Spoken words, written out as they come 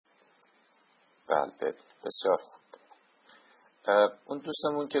بله بسیار خوب. اون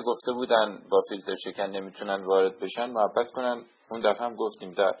دوستمون که گفته بودن با فیلتر شکن نمیتونن وارد بشن محبت کنن، اون دفعه هم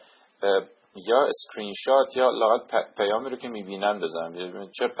گفتیم یا اسکرین شات یا لااقل پیامی رو که میبینن بزنن،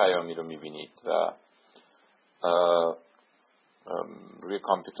 چه پیامی رو میبینید و روی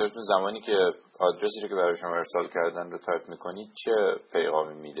کامپیوترتون زمانی که آدرسی رو که برای شما ارسال کردن رو تایپ میکنید چه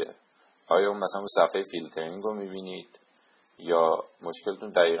پیغامی میده؟ آیا اون مثلا صفحه فیلترینگ رو میبینید یا مشکلتون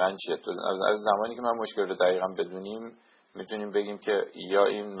دقیقاً چیه؟ از زمانی که من مشکل رو دقیقاً بدونیم میتونیم بگیم که یا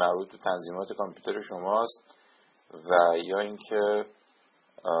این مربوط به تنظیمات کامپیوتر شماست و یا اینکه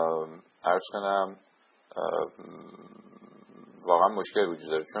عرض کنم واقعا مشکل وجود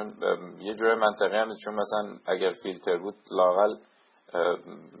داره، چون یه جور منطقی هم چون مثلا اگر فیلتر بود لااقل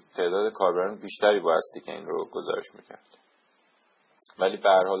تعداد کاربران بیشتری بایستی که این رو گزارش میکرد، ولی به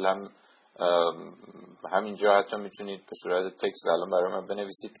هر حال هم همینجا حتی میتونید به صورت تکست الان برای من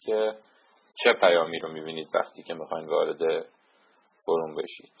بنویسید که چه پیامی رو میبینید وقتی که میخواین وارد فروم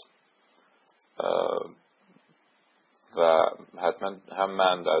بشید و حتما هم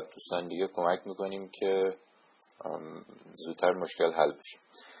من و دوستان دیگه کمک میکنیم که زودتر مشکل حل بشه.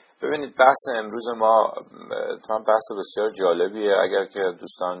 ببینید بحث امروز ما بحث بسیار جالبیه، اگر که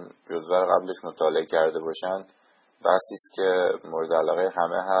دوستان جزوه قبلش مطالعه کرده باشن بحثی است که مورد علاقه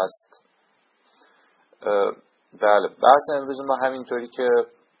همه هست. بله بحث امروز ما همینطوری که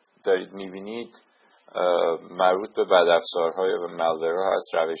دارید میبینید مربوط به بدافزارهای و مالورها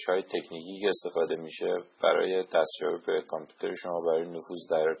هست، روش‌های تکنیکی که استفاده میشه برای دستیابی به کامپیوتر شما، برای نفوذ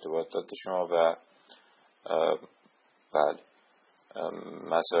در ارتباطات شما و بله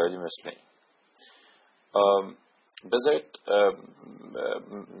مسائلی مثل این. بذارید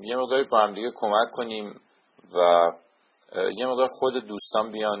یه مقداری با هم دیگه کمک کنیم و یه مقدار خود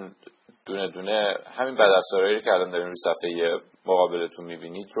دوستان بیان دونه دونه همین بدافزارهایی رو که الان دارین رو صفحه مقابلتون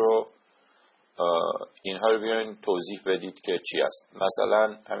میبینید رو اینها رو بیاین توضیح بدید که چی است.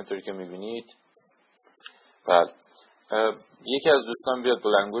 مثلا همینطوری که میبینید بله یکی از دوستان بیاد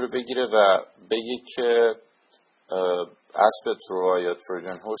بلنگو رو بگیره و بگه که اسب تروا یا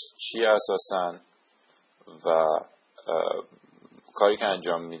تروجن هورس چیه اساساً و کاری که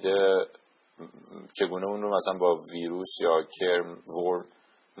انجام میده چگونه اون رو مثلا با ویروس یا کرم ورم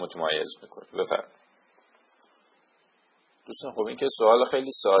متمایز میکنه. بفرمایید دوستان. خب این که سوال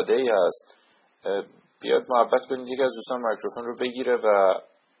خیلی ساده ای است، بیاد محبت کنید یکی از دوستان میکروفون رو بگیره و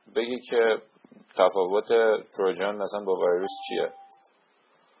بگه که تفاوت تروجن مثلا با ویروس چیه.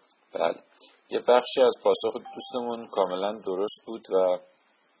 بله یه بخشی از پاسخ دوستمون کاملا درست بود و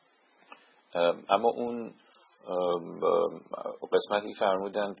اما اون قسمتی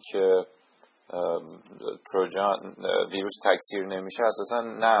فرمودند که تروجان ویروس تکثیر نمیشه، اساسا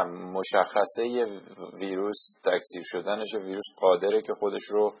نه، مشخصه یه ویروس تکثیر شدنشه، ویروس قادره که خودش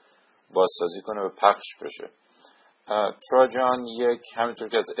رو بازسازی کنه و پخش بشه. تروجان یک همینطور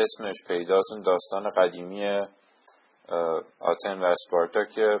که از اسمش پیداست اون داستان قدیمی آتن و اسپارتا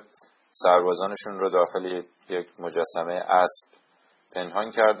که سربازانشون رو داخل یک مجسمه اسب پنهان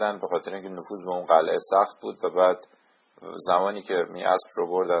کردن به خاطر اینکه نفوذ به اون قلعه سخت بود و بعد زمانی که می اسب رو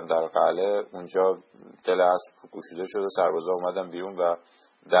بردن در قلعه اونجا دل اسب گشوده شد و سربازا اومدن بیرون و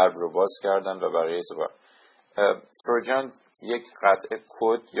درب رو باز کردن و بقیه سپاه. تروجان یک قطعه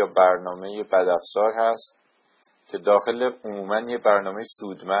کد یا برنامه بدافزار هست که داخل عموما یه برنامه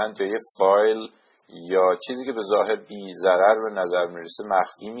سودمند یا یه فایل یا چیزی که به ظاهر بی ضرر به نظر میرسه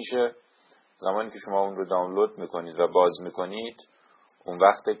مخفی میشه. زمانی که شما اون رو دانلود میکنید و باز میکنید اون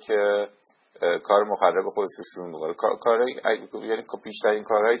وقته که کار مخرب خودش رو شروع میکنه. یعنی بیشترین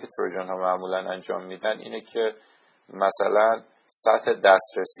کارهایی که تروجان ها معمولا انجام میدن اینه که مثلا سطح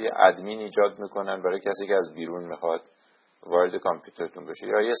دسترسی ادمین ایجاد میکنن برای کسی که از بیرون میخواد وارد کامپیوترتون بشه،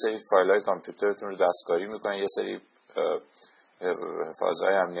 یا یه سری فایل‌های کامپیوترتون رو دستکاری میکنن، یه سری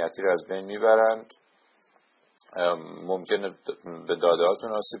حفاظهای امنیتی رو از بین میبرن، ممکنه به داده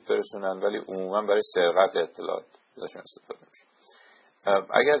هاتون آسیب برسونن، ولی عموما برای سرقت اطلاعات ازشون استفاده میشه.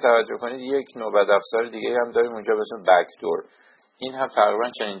 اگر توجه کنید یک نوع بدافزار دیگه هم داریم اونجا به اسم بکدور. این هم تقریبا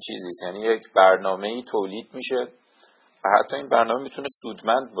چنین چیزی است، یعنی یک برنامه‌ای تولید میشه و حتی این برنامه میتونه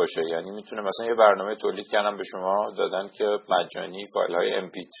سودمند باشه، یعنی میتونه مثلا یه برنامه تولید کردن به شما دادن که مجانی فایل‌های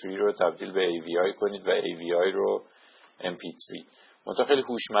MP3 رو تبدیل به AVI کنید و AVI رو MP3. منتها خیلی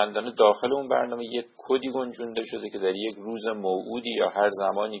هوشمندانه داخل اون برنامه یک کدی گنجونده شده که در یک روز موعودی یا هر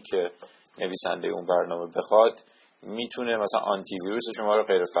زمانی که نویسنده اون برنامه بخواد میتونه مثلا آنتی ویروس شما رو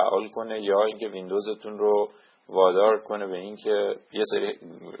غیر فعال کنه یا اینکه ویندوزتون رو وادار کنه به اینکه یه سری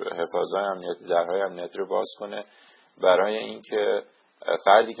حفاظهای امنیتی، درهای امنیتی رو باز کنه برای اینکه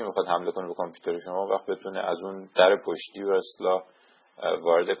فردی که میخواد حمله کنه به کامپیوتر شما وقت بتونه از اون در پشتی به اصطلاح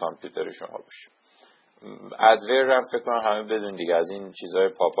وارد کامپیوتر شما بشه. ادویر هم فکر کنم همه بدون دیگه، از این چیزهای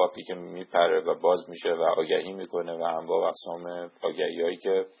پاپ آپی که میپره و باز میشه و آگهی میکنه و انواع و اقسام آگهی‌هایی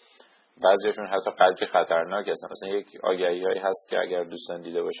که بعضیشون حتی قلقی خطرناک هستن. مثلا یک آگهی‌هایی هست که اگر دوستان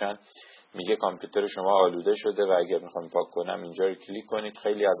دیده باشن میگه کامپیوتر شما آلوده شده و اگر میخوام پاک کنم اینجا رو کلیک کنید.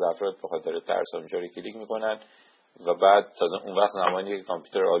 خیلی از افراد به خاطر ترس اینجا رو کلیک میکنن و بعد تازه اون وقت زمانی که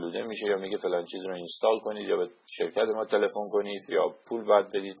کامپیوتر آلوده میشه یا میگه فلان چیز رو اینستال کنید یا به شرکت ما تلفن کنید یا پول باید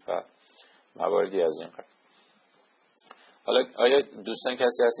بدید و مواردی از این قبیل. حالا آیا دوستان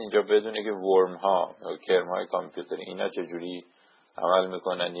کسی هست اینجا بدونه که ورم ها یا کرم های کامپیوتر اینا چجوری عمل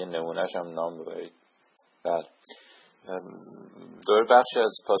میکنن؟ یه نمونهش هم نام ببرید. بله، دور بخشی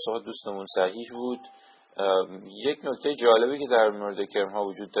از پاسخ دوستمون صحیح بود. یک نکته جالبی که در مورد کرم ها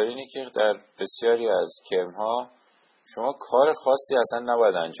وجود داره اینه که در بسیاری از کرم ها شما کار خاصی اصلا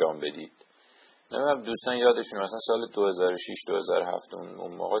نباید انجام بدید. نمیدونم دوستان یادشون مثلا سال 2006-2007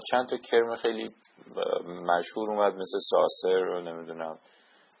 اون موقع چند تا کرم خیلی مشهور اومد مثل ساسر و نمیدونم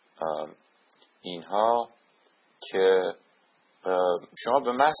اینها که شما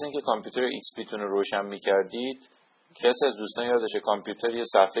به محض اینکه کامپیوتر XP تون رو روشن می‌کردید، کسی از دوستان یادشه کامپیوتر یه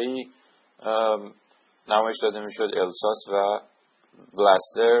صفحه‌ای نمایش داده میشد الساس و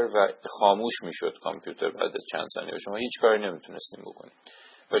بلاستر و خاموش میشد کامپیوتر بعد از چند ثانیه و شما هیچ کاری نمیتونستین بکنید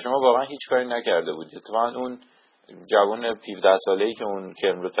و شما واقعا هیچ کاری نکرده بودید. اتفاقا اون جوان 17 ساله‌ای که اون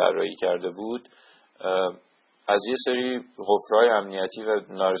کرم رو طراحی کرده بود از یه سری حفره‌های امنیتی و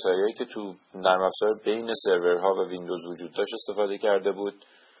نارسایی‌هایی که تو نرم افزار بین سرورها و ویندوز وجود داشت استفاده کرده بود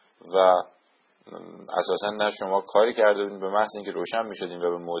و اساساً نه شما کاری کرده بودین، به محض اینکه روشن می‌شدین و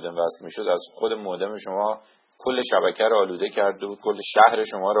به مودم وصل می‌شد از خود مودم شما کل شبکه رو آلوده کرده بود، کل شهر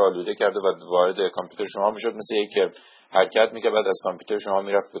شما رو آلوده کرده و وارد کامپیوتر شما می‌شد، مثل یک حرکت می‌کرد بعد از کامپیوتر شما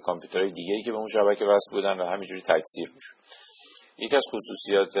میرفت به کامپیوترهای دیگه‌ای که به اون شبکه وصل بودن و همینجوری تکثیر می‌شد. یکی از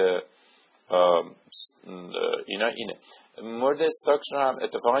خصوصیات اینا اینه. مورد استاکس رو هم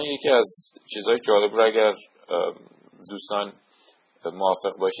اتفاقا یکی از چیزهای جالب رو اگر دوستان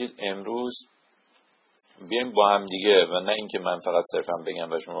موافق باشید امروز بیایم با هم دیگه و نه اینکه من فقط صرفا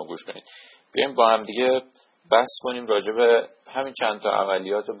بگم و شما گوش کنید، بیایم با هم دیگه بحث کنیم راجع به همین چند تا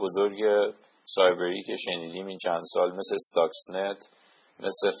عملیات بزرگ سایبری که شنیدیم این چند سال، مثل استاکس نت،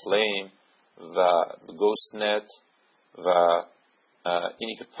 مثل فلیم و گوست نت و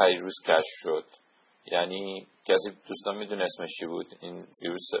اینی که پیروز کشف شد. یعنی کسی دوستان میدونه اسمش چی بود؟ این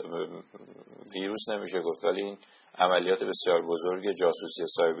ویروس نمیشه گفت ولی این عملیات بسیار بزرگ جاسوسی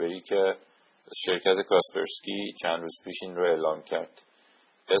سایبری که شرکت کاسپرسکی چند روز پیش این رو اعلام کرد.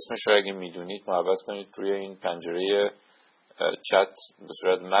 اسمش رو اگه میدونید محبت کنید روی این پنجره چت به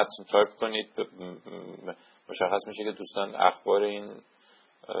صورت متن تایپ کنید، مشخص میشه که دوستان اخبار این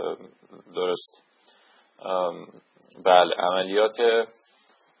درست. بله، عملیات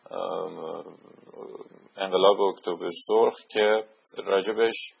انقلاب اکتبر سرخ که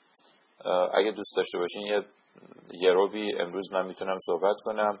راجبش اگه دوست داشته باشین یه روبی امروز من میتونم صحبت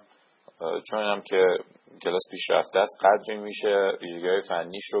کنم، چون هم که کلاس پیشرفته است قدری میشه ویژگی‌های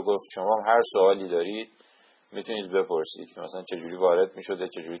فنیش رو گفت. شما هم هر سوالی دارید میتونید بپرسید که مثلا چجوری وارد میشده،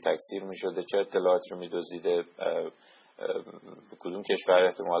 چجوری تکثیر میشده، چه اطلاعات رو میدزدیده، کدوم کشور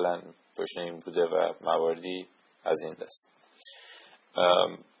احتمالاً پشت این بوده و مواردی از این دست.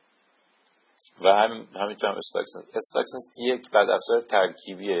 و همینطور هم استاکسنت یک بدافزار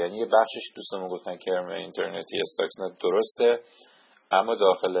ترکیبیه، یعنی یه بخشش دوستان گفتن کرم اینترنتی استاکسنت درسته، اما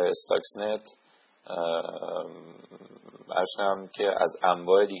داخل استاکسنت ارشم که از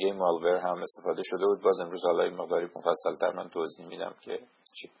انواع دیگه مالور هم استفاده شده بود. باز امروز حالا این مقداری مفصل تر من توضیح میدم که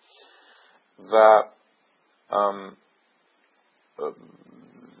چی. و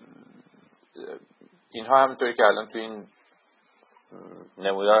اینها همونطوری که الان تو این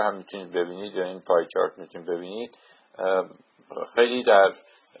نمودار هم میتونید ببینید یا این پای چارت میتونید ببینید، خیلی در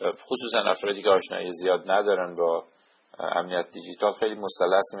خصوصا افرادی که آشنایی زیاد ندارن با امنیت دیجیتال خیلی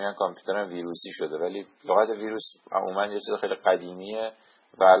مصطلح میگن کامپیوترم ویروسی شده، ولی لغت ویروس عموما یه چیز خیلی قدیمیه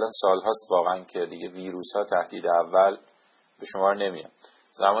و الان سالهاست واقعا که دیگه ویروس ها تهدید اول به شمار نمیان.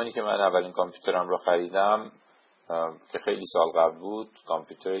 زمانی که من اولین کامپیوترم رو خریدم که خیلی سال قبل بود،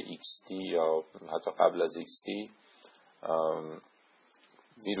 کامپیوتر XT یا حتی قبل از XT،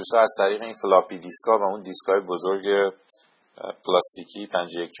 ویروس ها از طریق این فلاپی دیسکا و اون دیسکای بزرگ پلاستیکی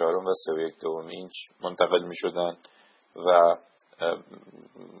 5.1/4 و 3.1/2 اینچ منتقل می شدن و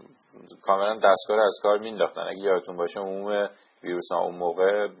کاملا دستگاه رو از کار می انداختن. اگه یادتون باشه عموم ویروس ها اون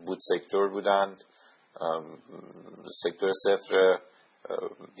موقع بوت سکتور بودند، سکتور 0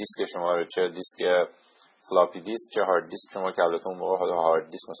 دیسک شما رو، چه دیسک فلاپی دیسک چه هارد دیسک شما که البته اون موقع حالا هارد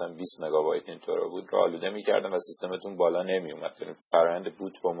دیسک مثلا 20 مگابایت اینطور بود رو آلوده می‌کردن و سیستمتون بالا نمی‌اومد، فرآیند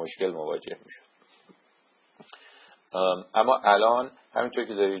بوت با مشکل مواجه می‌شد. اما الان همینطور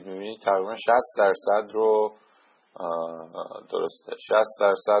که دارید میبینید تقریبا 60% رو درسته 60%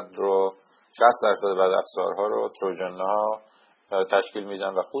 بدافزارها رو تروجن‌ها تشکیل میدن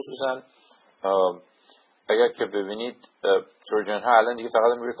و خصوصا اگر که ببینید تروجن‌ها الان دیگه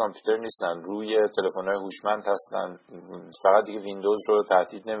فقط روی کامپیوتر نیستن، روی تلفن‌های هوشمند هستن. فقط دیگه ویندوز رو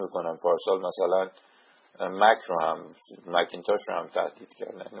تهدید نمی‌کنن. پارسال مثلا مک رو هم مکینتاش رو هم تهدید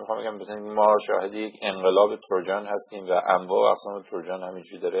کردن. میخوام بگم مثلا ما شاهد یک انقلاب تروجن هستیم و انواع و اقسام تروجن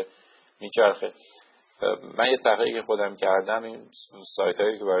همینجوری داره میچرخه. من یه تحقیقی خودم کردم، این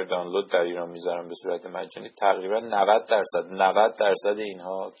سایتایی که برای دانلود در ایران میذارم به صورت مجانی تقریبا 90%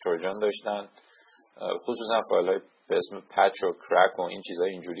 اینها تروجن داشتن، خصوصا فایل‌های به اسم پچ و کرک و این چیزای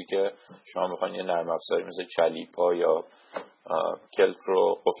اینجوری که شما میخواین یه نرم افزاری مثل چلیپا یا کلک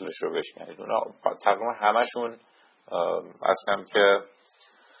رو قفلش رو بشکنید. اونا تقریبا همشون اصلا که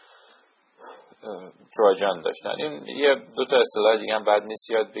تروجن داشتن. این یه دو تا اصطلاح دیگه هم بد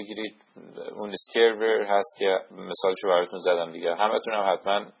نیست یاد بگیرید. اون اسکیرور هست که مثالشو براتون زدم دیگه، همتون هم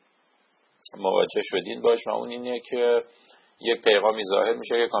حتما مواجه شدین باش. و اون اینه که یک پیغامی ظاهر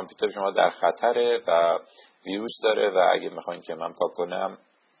میشه که کامپیوتر شما در خطره و ویروس داره و اگه میخواین که من پاک کنم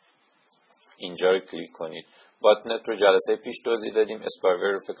اینجا رو کلیک کنید. باتنت رو جلسه پیش توضیح دادیم،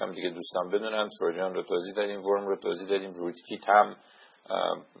 اسپایور رو فکر کنم دیگه دوستان بدونن، تروجن رو توضیح دادیم، ورم رو توضیح دادیم، روتکیت هم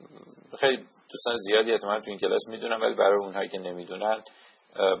خیلی دوستان زیادی احتمالاً تو این کلاس میدونن، ولی برای اونهایی که نمیدونن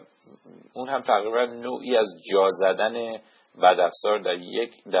اون هم تقریبا نوعی از جا زدن بدافزار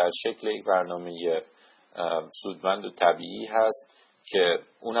در شکل یک برنامه سودمند و طبیعی هست که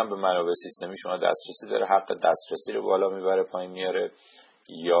اونم به منابع سیستمی شما دسترسی داره، حق دسترسی رو بالا میبره پایین میاره،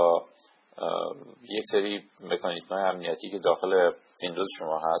 یا یک سری مکانیزم‌های امنیتی که داخل ویندوز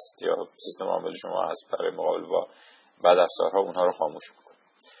شما هست یا سیستم عامل شما هست برای مقابله با بدافزارها اونها رو خاموش میکنه.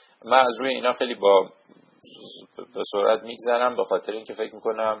 من از روی اینا خیلی به سرعت میگذرم به خاطر اینکه فکر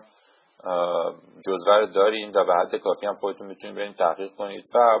میکنم جزوه دارین و به حد کافی هم خودتون میتونید برین تحقیق کنید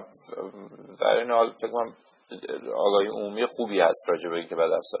و در این حال فکر کنم آگاهی عمومی خوبی هست راجع به اینکه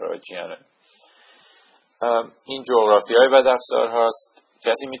بدافزارها چیانه. این جغرافیای بدافزار هاست.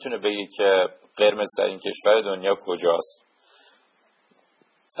 کسی میتونه بگه که قرمزترین کشور دنیا کجاست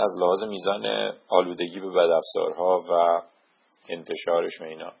از لحاظ میزان آلودگی به بدافزارها و انتشارش و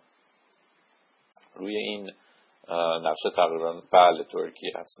اینا؟ روی این نقشه تقریبا بله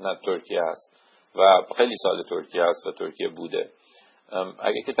ترکیه هست. نه ترکیه هست و خیلی سال ترکیه هست و ترکیه بوده.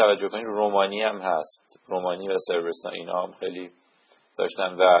 اگه که توجه کنید رومانی هم هست، رومانی و صربستان اینا هم خیلی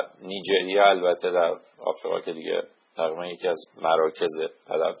داشتن و نیجریه البته در آفریقا که دیگه تقریبا یکی از مراکز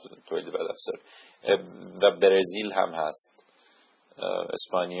تولید بدافزار و برزیل هم هست.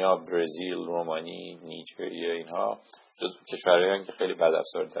 اسپانیا، برزیل، رومانی، نیجریه اینها جز کشورهایی هستند که خیلی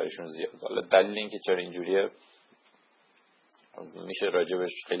بدافزار درشون زیاده. حالا دلیل اینکه چرا اینجوریه میشه راجبش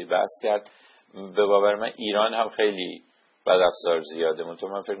خیلی بحث کرد. به باور من ایران هم خیلی بدافزار زیاده، منتها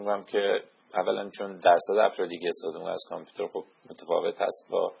من فکر می‌کنم که اولا چون درصد افرادی که استفاده از کامپیوتر خب متفاوت هست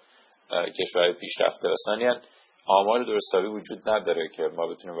با کشورهای پیشرفته و ثانیاً آمار درستابی وجود نداره که ما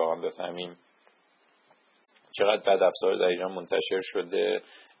بتونیم واقعا بفهمیم چقدر بدافزار در ایران منتشر شده،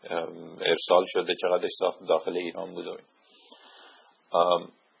 ارسال شده، چقدرش ساخت داخل ایران بوده.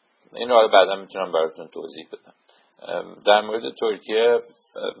 این رو بعدا میتونم براتون توضیح بدم. در مورد ترکیه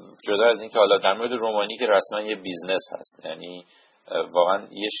جدا از این که حالا در مورد رومانی که رسما یه بیزنس هست، یعنی واقعا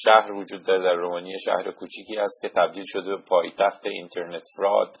یه شهر وجود داره در رومانی، یه شهر کوچیکی هست که تبدیل شده به پایتخت اینترنت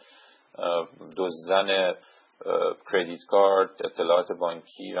فراد، دزدن کردیت کارت، اطلاعات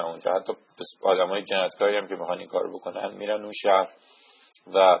بانکی و اونجا حتی آدمای جنایتکاری هم که میخوان این کارو بکنن میرن اون شهر.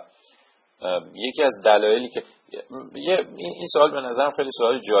 و یکی از دلایلی که این سوال به نظرم خیلی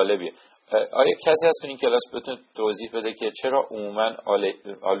سوال جالبیه، آیا کسی هست تو این کلاس بتونه توضیح بده که چرا عموما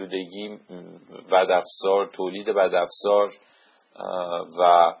آلودگی بدافزار، تولید بدافزار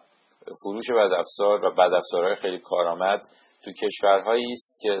و فروش بدافزار و بدافزارهای خیلی کارآمد تو کشورهایی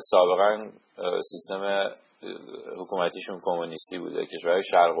است که سابقا سیستم حکومتیشون کمونیستی بوده، کشورهای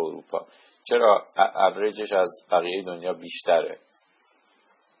شرق اروپا، چرا اوریجش از بقیه دنیا بیشتره؟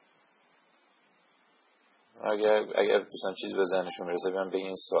 اگر دوستان چیز به ذهنشون میرسه بیان بگین.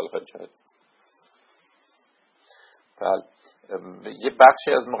 این سوال خیلی جالب. بله، یه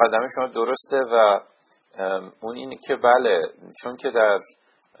بخشی از مقدمه شما درسته و اون اینه که بله، چون که در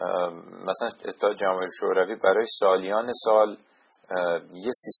مثلا اتحاد جماهیر شوروی برای سالیان سال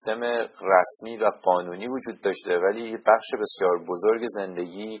یه سیستم رسمی و قانونی وجود داشته، ولی یه بخش بسیار بزرگ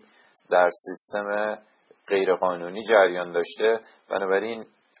زندگی در سیستم غیرقانونی جریان داشته. بنابراین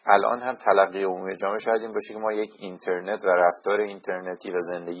الان هم تلقی عمومی جامعه شاید این باشه که ما یک اینترنت و رفتار اینترنتی و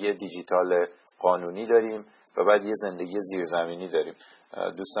زندگی دیجیتال قانونی داریم و بعد یه زندگی زیرزمینی داریم.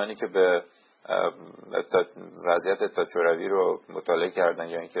 دوستانی که به وضعیت اتحاد شوروی رو مطالعه کردن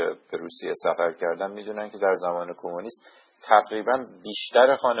یا اینکه به روسیه سفر کردن میدونن که در زمان کمونیست تقریبا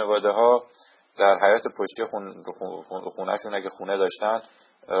بیشتر خانواده ها در حیات پشتی خونهشون اگه خونه داشتن،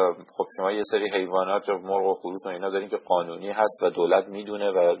 خب شما یه سری حیوانات یا مرغ و خروس و اینا دارین که قانونی هست و دولت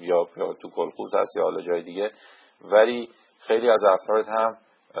میدونه و یا تو کلخوز هست یا حالا جای دیگه، ولی خیلی از افراد هم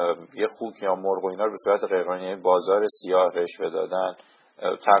یه خوک یا مرغ و اینا رو به صورت غیرقانونی بازار سیاه رشوه دادن.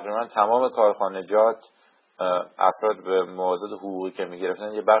 تقریبا تمام کارخانجات افراد به موازات حقوقی که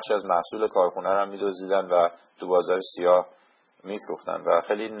میگرفتن یه بخش از محصول کارخونه رو هم میدزدیدن و تو بازار سیاه میفروختن و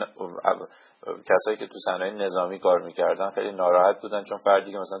خیلی کسایی که تو صنایع نظامی کار میکردن خیلی ناراحت بودن، چون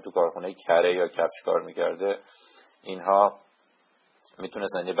فردی که مثلا تو کارخونه کره یا کفش کار میکرده اینها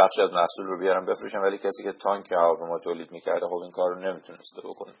میتونستن یه بخش از محصول رو بیارن بفروشن، ولی کسی که تانک هواپیما تولید میکرده خب این کار رو نمیتونسته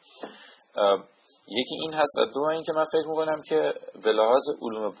بکنه. یکی این هست و دوم این که من فکر میکنم که به لحاظ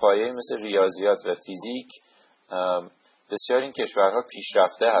علوم پایه‌ای مثل ریاضیات و فیزیک بسیار این کشورها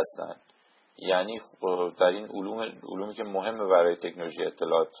پیشرفته هستن، یعنی در این علومی که مهمه برای تکنولوژی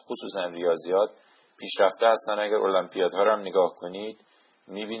اطلاعات خصوصا ریاضیات پیشرفته هستن. اگر المپیادها رو هم نگاه کنید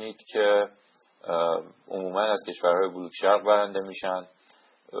میبینید که عموما از کشورهای بلوک شرق برنده میشن.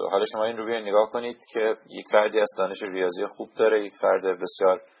 حالا شما این رو بیاین نگاه کنید که یک فردی از دانش ریاضی خوب داره، یک فرد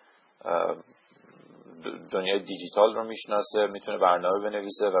بسیار دنیای دیجیتال رو میشناسه، میتونه برنامه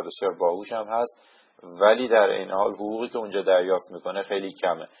بنویسه و بسیار باهوش هم هست، ولی در این حال حقوقی که اونجا دریافت میکنه خیلی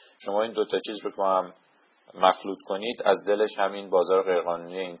کمه. شما این دوتا چیز رو که هم مخلوط کنید از دلش همین بازار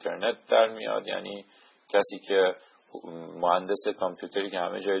غیرقانونی اینترنت در میاد. یعنی کسی که مهندس کامپیوتری که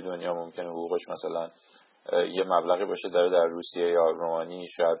همه جای دنیا ممکنه حقوقش مثلا یه مبلغی باشه داره در روسیه یا رومانی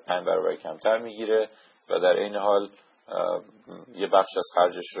شاید 5 برابر کمتر میگیره و در این حال یه بخش از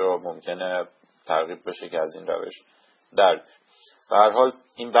خرجش رو ممکنه ترغیب بشه که از این روش در به هر حال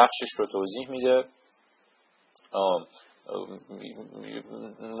این بخشش رو توضیح میده.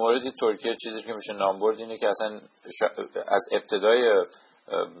 مورد ترکیه چیزی که میشه نام برد اینه که اصلا از ابتدای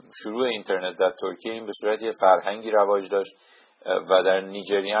شروع اینترنت در ترکیه این به صورت یه فرهنگی رواج داشت و در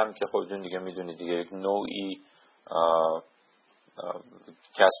نیجریه هم که خودتون دیگه میدونید دیگه یک نوعی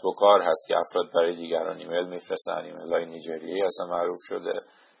کسب و کار هست که افراد برای دیگران ایمیل میفرستن، ایمیل های نیجریه‌ای اصلا معروف شده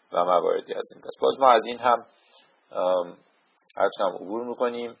و مواردی از این دست. باز ما از این هم عبور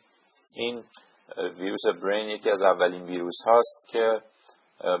میکنیم. این ویروس برین یکی از اولین ویروس هاست که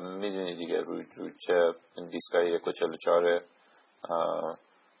میدونید دیگه روی چه دیسکای 144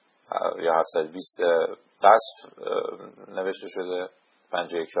 یا 720 قصف نوشته شده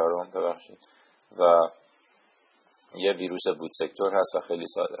 51 ببخشید و یه ویروس بود سکتور هست و خیلی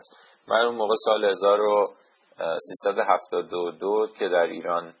ساده است. من اون موقع سال 1372 که در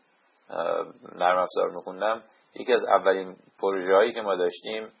ایران نرم افزار میخوندم، یکی از اولین پروژه هایی که ما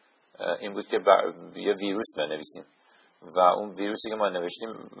داشتیم این بود که یه ویروس بنویسیم و اون ویروسی که ما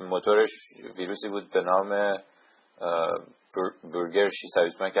نوشتیم موتورش ویروسی بود به نام برگر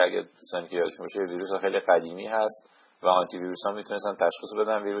 620 که اگه دوستان که یادشون باشه ویروس خیلی قدیمی هست و آنتی ویروس ها میتونستن تشخیص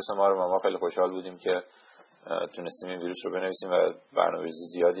بدن ویروس ما رو و ما خیلی خوشحال بودیم که تونستیم این ویروس رو بنویسیم و برنامه‌ریزی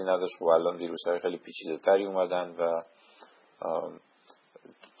زیادی نداشت. خب الان ویروس های خیلی پیچیده‌تری اومدن و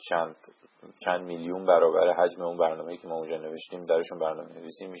چند میلیون برابر حجم اون برنامه‌ای که ما اونجا نوشتیم درشون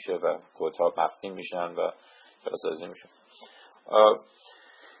برنامه‌نویسی میشه و کدها مخفی میشن و جاسازی میشن.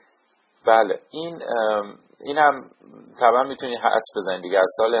 بله این هم طبعا میتونید حدس بزنید دیگه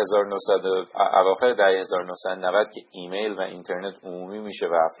از سال 1900 اواخر دهه 1990 که ایمیل و اینترنت عمومی میشه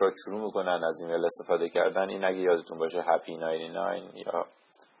و افراد شروع میکنن از ایمیل استفاده کردن. این اگه یادتون باشه هپی 99 یا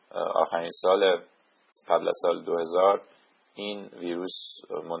آخرین سال قبل از سال 2000 این ویروس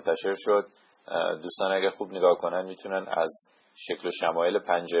منتشر شد. دوستان اگه خوب نگاه کنن میتونن از شکل و شمایل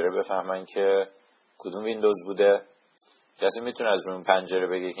پنجره بفهمن که کدوم ویندوز بوده. کسی میتونه از روی پنجره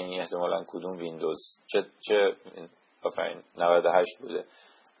بگه که این احتمالاً کدوم ویندوز چه آفرین 98 بوده.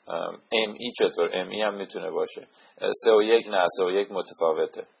 ام ای چطور؟ ام ای هم میتونه باشه. 31 نه 31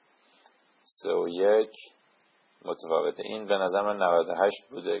 متفاوته. 31 متفاوته. این به نظر من 98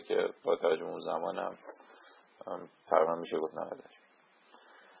 بوده که با توجه اون زمانم تقریبا میشه گفت 98.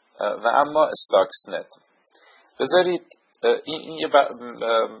 و اما استاکس نت بذارید این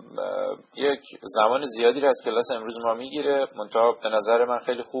یک زمان زیادی رو از کلاس امروز ما میگیره، منتها به نظر من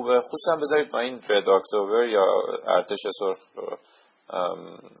خیلی خوبه. خصوصا بذارید با این رد اکتبر یا ارتش سرخ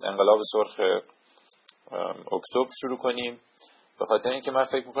انقلاب سرخ اکتبر شروع کنیم، به خاطر اینکه من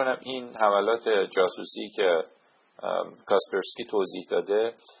فکر میکنم این حملات جاسوسی که کاسپرسکی توضیح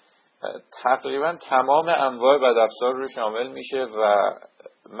داده، تقریبا تمام انواع بدافزار رو شامل میشه و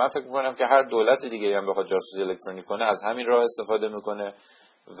من فکر میکنم که هر دولت دیگه هم بخواد جاسوسی الکترونیک کنه از همین راه استفاده میکنه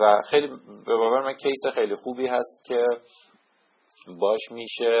و خیلی به باور من کیس خیلی خوبی هست که باش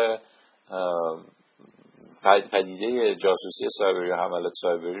میشه پدیده جاسوسی سایبری و حملات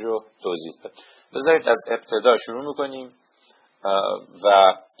سایبری رو توضیح داد. بذارید از ابتدا شروع میکنیم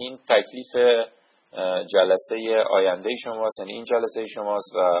و این تکلیف جلسه آینده شماست، یعنی این جلسه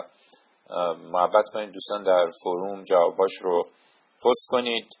شماست و محبت کنید دوستان در فروم جواباش رو پست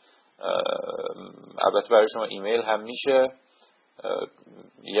کنید. البته برای شما ایمیل هم میشه.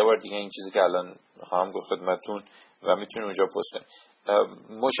 یه بار دیگه این چیزی که الان خواهم گفت خدمتتون و میتونید اونجا پست کنید.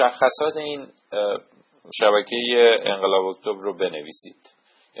 مشخصات این شبکه انقلاب اکتبر رو بنویسید،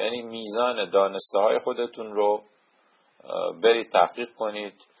 یعنی میزان دانشگاه‌های خودتون رو برید تحقیق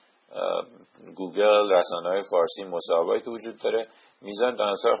کنید. گوگل، رسانه‌های فارسی، مصاحبه‌ای که وجود داره، میزان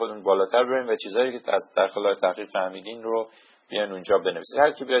دانشگاه خودتون بالاتر برین و چیزایی که در خلال تحقیق فهمیدین رو بیان اونجا بنویسید.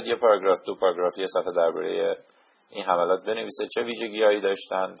 هر کی بیاد یه پاراگراف، دو پاراگراف، یه صفحه درباره این حملات بنویسه، چه ویژگی‌هایی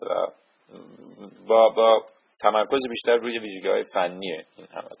داشتند و با تمرکز بیشتر روی ویژگی‌های فنی این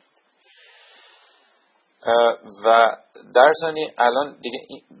حملات. و در ثانی الان دیگه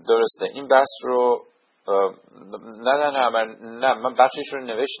درسته این بحث رو نه من بخشش رو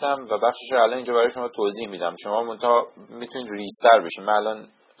نوشتم و بخشش رو الان اینجا برای شما توضیح میدم. شما منتها میتونید ریستر بشید. من الان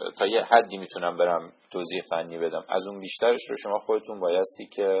تا یه حدی میتونم برم توضیح فنی بدم، از اون بیشترش رو شما خودتون بایستی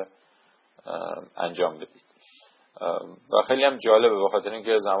که انجام بدید. و خیلی هم جالبه به خاطر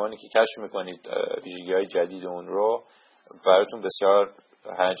اینکه زمانی که کشف میکنید ویژگی‌های جدید اون رو براتون بسیار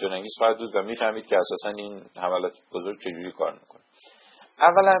هیجان انگیز خواهد بود و میفهمید که اساساً این حملات بزرگ چجوری کار میکنه.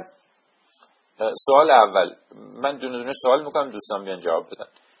 اولا سوال اول، من دونه دونه سوال میکنم دوستان بیان جواب بدن.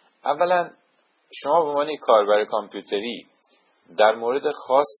 اولا شما به عنوان کاربر کامپیوتری در مورد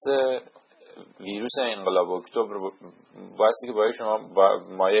خاص ویروس انقلاب اکتبر بایستی که برای شما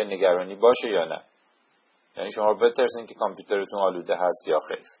مایه نگرانی باشه یا نه؟ یعنی شما بترسین که کامپیوترتون آلوده هست یا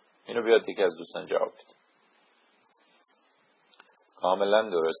خیر؟ اینو بیاد یکی از دوستان جواب بده. کاملا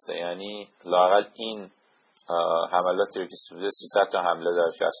درسته، یعنی لااقل این حملاتی که 300 تا حمله در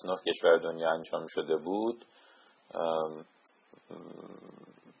 69 کشور دنیا انجام شده بود،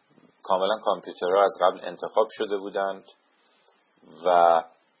 کاملا کامپیوترها از قبل انتخاب شده بودند. و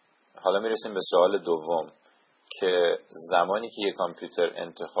حالا میرسیم به سوال دوم که زمانی که یک کامپیوتر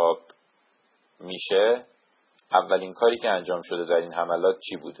انتخاب میشه اولین کاری که انجام شده در این حملات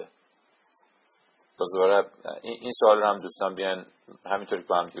چی بوده؟ این سوال رو هم دوستان بیان همینطوری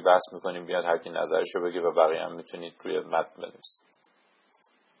با هم که بحث میکنیم بیاد هر کی نظرش رو بگه و بقیه هم میتونید روی متن بنویسید.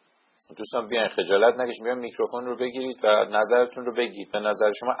 دوستان بیان خجالت نکشید، بیان میکروفون رو بگیرید و نظرتون رو بگید. به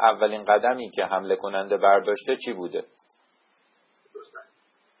نظر شما اولین قدمی که حمله کننده برداشته چی بوده؟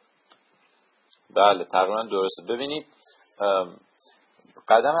 بله تقریبا درسته. ببینید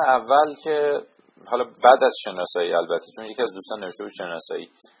قدم اول که حالا بعد از شناسایی، البته چون یکی از دوستان نوشته بود شناسایی،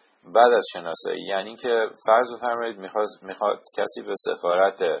 بعد از شناسایی یعنی که فرض بفرمایید میخواد کسی به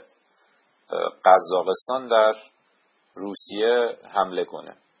سفارت قزاقستان در روسیه حمله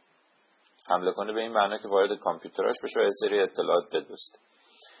کنه به این معنی که وارد کامپیوتراش بشه و یه سری اطلاعات بدزده.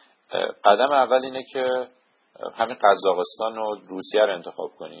 قدم اول اینه که همین قزاقستان و روسیه رو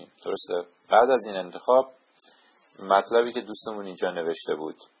انتخاب کنیم، درسته؟ بعد از این انتخاب مطلبی که دوستمون اینجا نوشته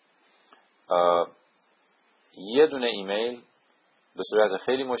بود، یه دونه ایمیل به صورت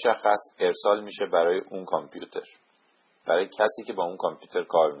خیلی مشخص ارسال میشه برای اون کامپیوتر، برای کسی که با اون کامپیوتر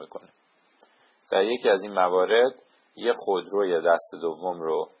کار میکنه. در یکی از این موارد یه خودروی دست دوم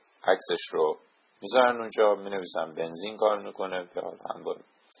رو عکسش رو میذارن اونجا، مینویسن بنزین کار میکنه که هم با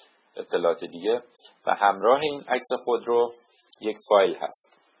اطلاعات دیگه و همراه این عکس خودرو یک فایل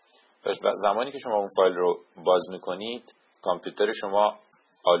هست. و زمانی که شما اون فایل رو باز میکنید کامپیوتر شما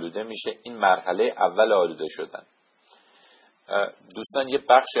آلوده میشه. این مرحله اول آلوده شدن. دوستان یه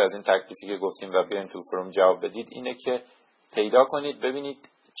بخشی از این تکلیفی که گفتیم و بیاین تو فروم جواب بدید اینه که پیدا کنید ببینید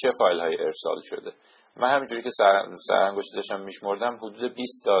چه فایل های ارسال شده. من همینجوری که سرانگشتی داشتم میشمردم حدود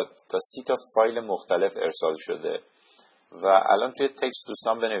 20 تا 30 تا فایل مختلف ارسال شده و الان توی تکست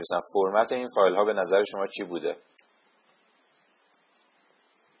دوستان بنویسن فرمت این فایل ها به نظر شما چی بوده؟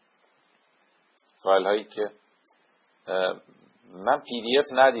 فایل هایی که من پی دی اف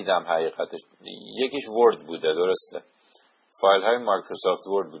ندیدم حقیقتش، یکیش ورد بوده، درسته؟ فایل های مایکروسافت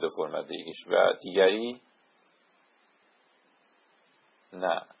ورد بوده فرمت یکیش و دیگری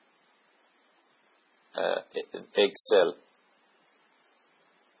نه اکسل،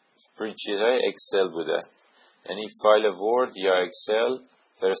 چیزهای اکسل بوده. یعنی فایل ورد یا اکسل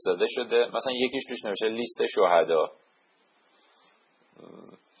فرستاده شده، مثلا یکیش توش نوشته لیست شهدا.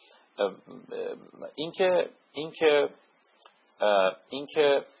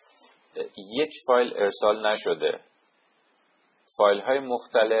 اینکه یک فایل ارسال نشده، فایل های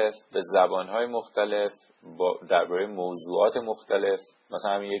مختلف به زبان های مختلف درباره موضوعات مختلف،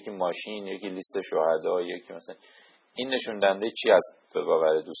 مثلا همین یکی ماشین، یکی لیست شهدا، یکی مثلا، این نشون دهنده چی است به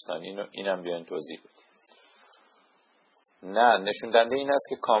باور دوستان؟ اینم بیاین توضیح بدید. نه، نشون دهنده این است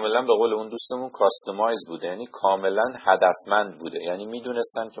که کاملا به قول اون دوستمون کاستماایز بوده، یعنی کاملا هدفمند بوده. یعنی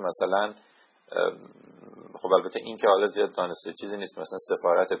میدونستن که مثلا، خب البته این که حالا زیاد دانسته چیزی نیست، مثلا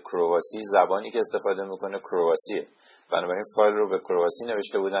سفارت کرواسی زبانی که استفاده میکنه کرواسیه، بنابراین فایل رو به کرواسی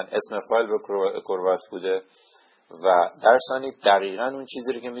نوشته بودن، اسم فایل به کروات بوده و در ثانی دقیقاً اون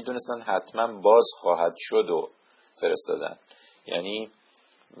چیزی رو که میدونستن حتما باز خواهد شد و فرستادن. یعنی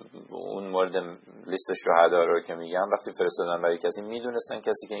اون مورد لیست شهدا رو که میگم، وقتی فرستادن برای کسی میدونستن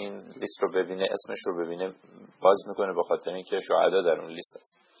کسی که این لیست رو ببینه، اسمش رو ببینه، باز میکنه به خاطر اینکه شهدا در اون لیست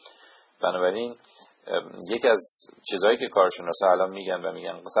است. بنابراین یکی از چیزهایی که کارشناسان الان میگن و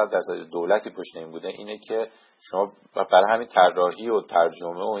میگن 100% دولتی پشت این بوده، اینه که شما برای همین طراحی و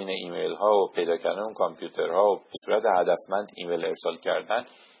ترجمه و این ایمیل ها و پیدا کردن اون کامپیوترها و به صورت هدفمند ایمیل ارسال کردن،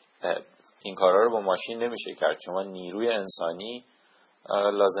 این کارا رو با ماشین نمیشه کرد. شما نیروی انسانی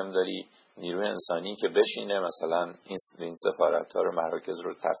لازم داری، نیروی انسانی که بشینه مثلا این سفارت ها رو، مراکز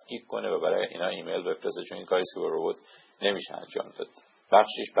رو تفکیک کنه و برای اینا ایمیل بفرسته، چون این کاری که با ربات نمیشه انجام داد.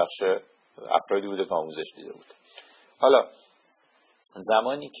 بخش افرادی بوده که آموزش دیده بود. حالا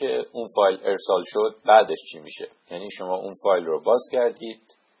زمانی که اون فایل ارسال شد بعدش چی میشه؟ یعنی شما اون فایل رو باز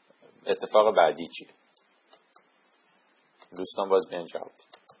کردید، اتفاق بعدی چیه؟ دوستان باز بیان جواب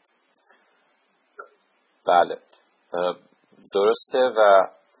بدید. بله درسته. و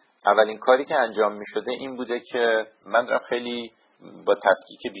اولین کاری که انجام میشده این بوده که من دارم خیلی با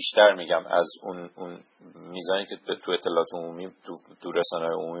تفکیک بیشتر میگم از اون میزانی که تو اطلاعات عمومی تو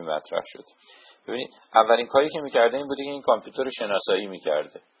رسانه‌های عمومی مطرح شد. ببینید اولین کاری که میکرده این بوده که این کامپیوتر رو شناسایی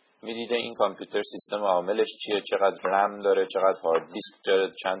میکرده، میدیده این کامپیوتر سیستم عاملش چیه، چقدر رم داره، چقدر هارد دیسک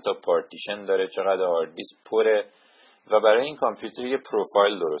داره، چند تا پارتیشن داره، چقدر هارد دیسک پره، و برای این کامپیوتر یه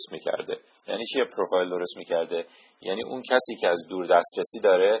پروفایل درست میکرده. یعنی چی پروفایل درست میکرده؟ یعنی اون کسی که از دور دسترسی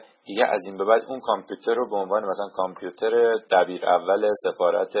داره دیگه از این به بعد اون کامپیوتر رو به عنوان مثلا کامپیوتر دبیر اول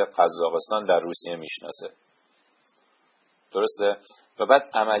سفارت قزاقستان در روسیه میشناسه. درسته؟ و بعد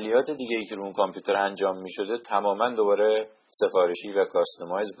عملیات دیگه ای که رو اون کامپیوتر انجام میشده تماما دوباره سفارشی و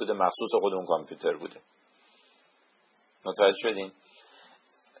کاستماایز بوده، مخصوص خود اون کامپیوتر بوده. متوجه شدین؟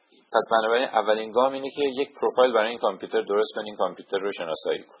 پس بنابراین اولین گام اینه که یک پروفایل برای این کامپیوتر درست کنین، کامپیوتر رو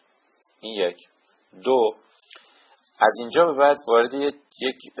شناسایی کن. این یک. دو، از اینجا به بعد وارد یک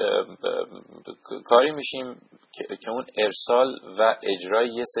کاری میشیم که اون ارسال و اجرای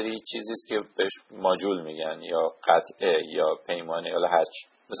یه سری چیزیست که بهش ماژول میگن، یا قطعه یا پیمانه یا هر چی،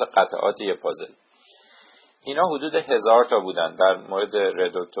 مثل قطعات یه پازل. اینا حدود 1000 تا بودن. در مورد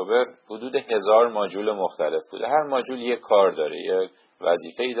رد اکتبر حدود 1000 ماژول مختلف بوده. هر ماژول یه کار داره، یه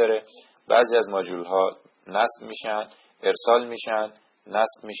وظیفه‌ای داره. بعضی از ماژول ها نصب میشن، ارسال میشن،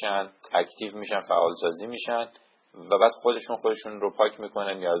 نصب میشن، اکتیو میشن، فعال سازی میشن و بعد خودشون رو پاک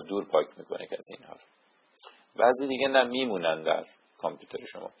میکنن یا از دور پاک میکنه کسی اینها. بعضی دیگه نه، میمونن در کامپیوتر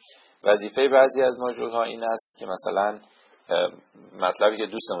شما. وظیفه بعضی از ماژول ها این است که مثلا مطلبی که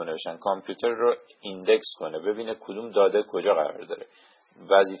دوستمون نوشتن، کامپیوتر رو ایندکس کنه، ببینه کدوم داده کجا قرار داره.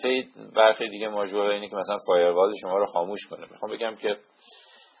 وظیفه برخی دیگه ماژول ها اینه که مثلا فایروال شما رو خاموش کنه. میخوام بگم که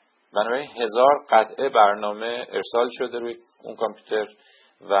بنابراین 1000 قطعه برنامه ارسال شده روی اون کامپیوتر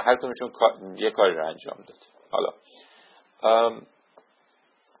و هر کدومشون یه کاری رو انجام داد. حالا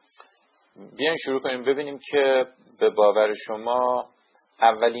بیاین شروع کنیم ببینیم که به باور شما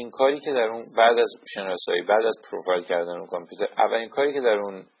اولین کاری که در اون، بعد از شناسایی، بعد از پروفایل کردن اون کامپیوتر، اولین کاری که در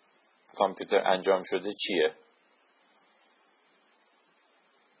اون کامپیوتر انجام شده چیه؟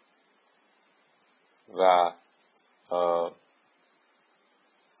 و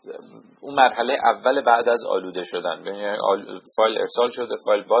اون مرحله اول بعد از آلوده شدن، یعنی فایل ارسال شده،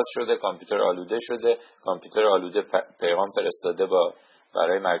 فایل باز شده، کامپیوتر آلوده شده، کامپیوتر آلوده پیغام فرستاده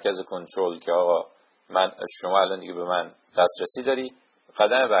برای مرکز کنترل که آقا شما الان دیگه به من دسترسی داری،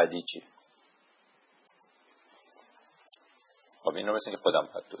 قدم بعدی چی؟ خب این رو مثل که خودم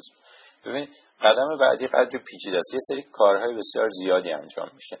باید توضیح ببین. قدم بعدی قدر پیچیده است، یه سری کارهای بسیار زیادی انجام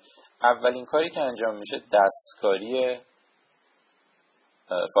میشه. اولین کاری که انجام میشه دستکاری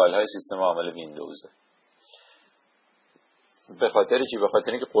فایل های سیستم عامل ویندوزه. به خاطر چی؟ به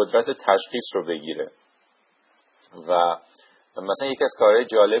خاطر اینکه قدرت تشخیص رو بگیره. و مثلا یکی از کارهای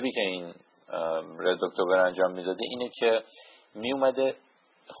جالبی که این رد اکتبر انجام میداده اینه که میومده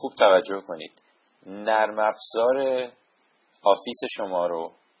خوب توجه کنید، نرم افزار آفیس شما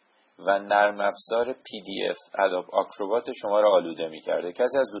رو و نرم افزار PDF ادوب آکروبات شما رو آلوده می‌کرده.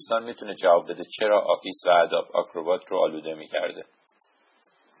 کسی از دوستان میتونه جواب بده چرا آفیس و ادوب آکروبات رو آلوده می‌کرده؟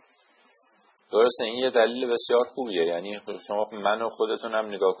 درسته، این یه دلیل بسیار خوبیه. یعنی شما من و خودتون هم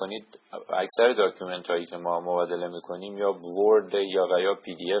نگاه کنید، اکثر داکیومنت هایی که ما مبادله میکنیم یا ورد یا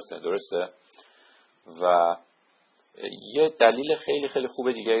PDF، درسته؟ و یه دلیل خیلی خیلی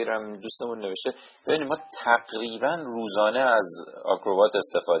خوب دیگه رو هم دوستمون نوشته. ببینید ما تقریبا روزانه از آکروبات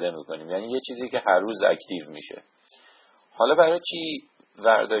استفاده میکنیم، یعنی یه چیزی که هر روز اکتیو میشه. حالا برای چی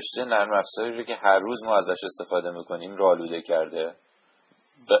ورداشته نرم افزاری رو که هر روز ما ازش استفاده میکنیم رو آلوده کرده؟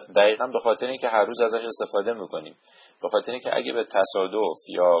 دقیقاً به خاطر اینکه هر روز ازش استفاده میکنیم، به خاطر اینکه اگه به تصادف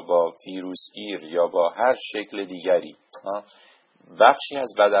یا با ویروسگیر یا با هر شکل دیگری بخشی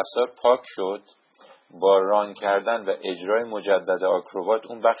از بدافزار پاک شد، با ران کردن و اجرای مجدد آکروبات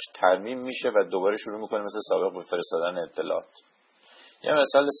اون بخش ترمیم میشه و دوباره شروع میکنه مثل سابق به فرستادن اطلاعات. یه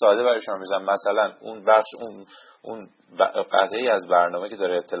مثال ساده برای شما میزنم. مثلا اون بخش اون قطعه‌ای از برنامه که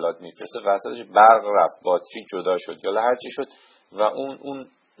داره اطلاعات میفرسته وسطش برق رفت، باتری جدا شد یا هر چی شد و اون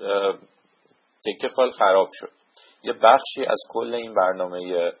تکه فایل خراب شد. یه بخشی از کل این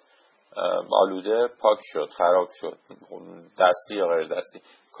برنامه آلوده پاک شد، خراب شد، دستی یا غیر دستی.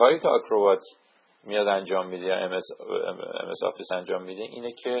 کاری که آکروبات میاد انجام میده یا ام اس آفیس انجام میده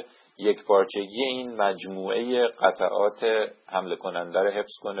اینه که یک پارچگی این مجموعه قطعات حمله کننده رو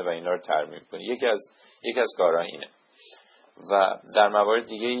حفظ کنه و اینا رو ترمیم کنه. یکی از کارها اینه. و در موارد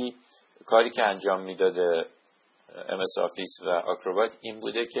دیگه کاری که انجام میداده ام اس آفیس و آکروبات این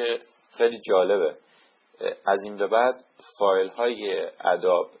بوده که خیلی جالبه، از این به بعد فایل های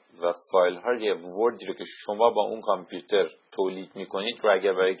ادوب و فایل های وردی رو که شما با اون کامپیوتر تولید میکنید رو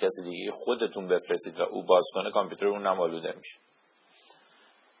اگر برای کسی دیگه خودتون بفرستید و او باز کنه، کامپیوتر اون هم آلوده میشه.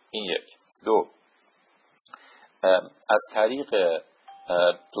 این یک. دو، از طریق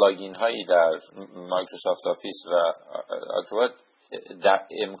پلاگین هایی در مایکروسافت آفیس و آکروبات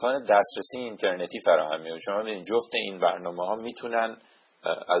امکان دسترسی اینترنتی فراهم میشه. شما ببینید جفت این برنامه ها میتونن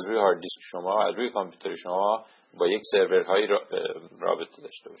از روی هارد دیسک شما، از روی کامپیوتر شما با یک سرورهای رابطه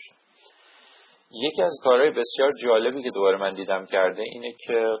داشته باشه. یکی از کارهای بسیار جالبی که دوباره من دیدم کرده اینه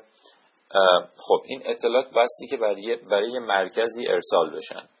که خب این اطلاعات بستی که برای مرکزی ارسال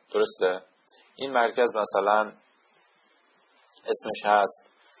بشن، درسته؟ این مرکز مثلا اسمش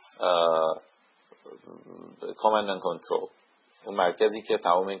هست کامند اند کنترل، اون مرکزی که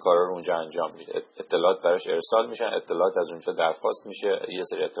تمام این کارا رو اونجا انجام میده. اطلاعات براش ارسال میشن، اطلاعات از اونجا درخواست میشه، یه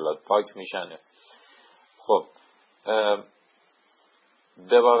سری اطلاعات پاک میشن. خب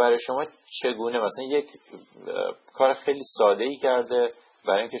به باور شما چگونه مثلا یک کار خیلی ساده ای کرده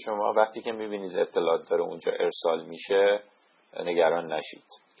برای اینکه شما وقتی که میبینید اطلاعات داره اونجا ارسال میشه نگران نشید؟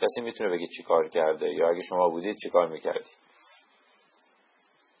 کسی میتونه بگه چی کار کرده؟ یا اگه شما بودید چی کار میکردید؟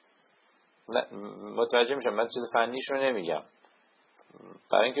 متوجه میشم من چیز فنیش رو نمیگم،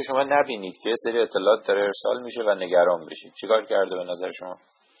 برای اینکه شما نبینید که یه سری اطلاعات داره ارسال میشه و نگران بشید. چیکار کرده به نظر شما؟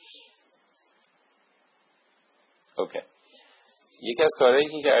 اوکی. یکی از کارهایی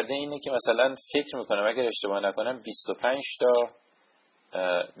که کرده اینه که مثلا فکر میکنم اگر اشتباه نکنم 25 تا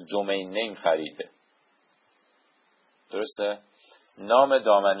دومین نیم خریده، درسته؟ نام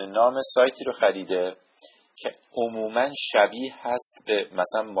دامن نام سایتی رو خریده که عموما شبیه هست به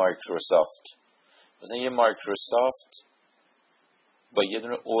مثلا مایکروسافت. مثلا یه مایکروسافت با یه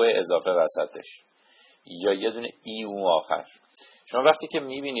دونه او اضافه وسطش یا یه دونه ای او آخر. شما وقتی که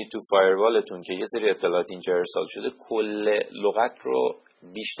میبینید تو فایروالتون که یه سری اطلاعات اینجا ارسال شده، کل لغت رو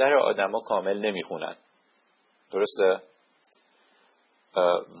بیشتر آدما کامل نمیخونن، درسته؟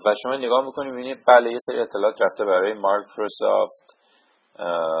 و شما نگاه میکنید میبینید بله یه سری اطلاعات رفته برای مایکروسافت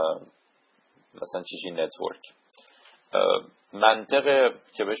مثلا چیزی نتورک. منطق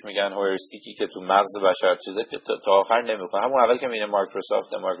که بهش میگن هوریستیکی که تو مغز بشر چیزه که تا آخر نمیخونه. همون اول که میگه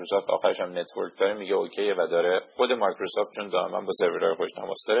مایکروسافت آخرش هم نتورک داره میگه اوکیه و داره. خود مایکروسافت چون دائما با سرورهای خودش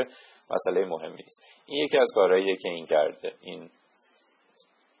تماس داره مسئله مهمی نیست. این یکی از کارهاییه که این کرده، این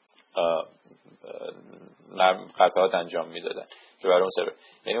قطعات انجام میدادن که برای اون سرور،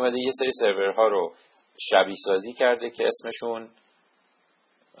 یعنی اومده یه سری سرورها رو شبیه سازی کرده که اسمشون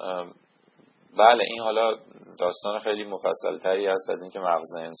بله این حالا داستان خیلی مفصل تری هست از اینکه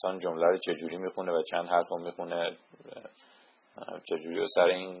مغز انسان جمله رو چجوری میخونه و چند حرف رو میخونه، چجوری و سر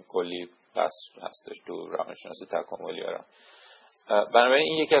این کلی بس هستش تو روانشناسی تکاملی. بنابراین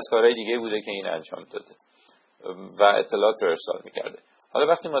این یکی از کارهای دیگه بوده که این انجام داده و اطلاعات رو ارسال میکرده. حالا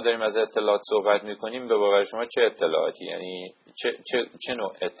وقتی ما داریم از اطلاعات صحبت میکنیم به باور شما چه اطلاعاتی، یعنی چه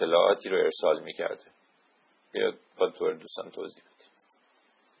نوع اطلاعاتی رو ارسال میکرده؟ بیاد با طور دوستان توضیح بدید.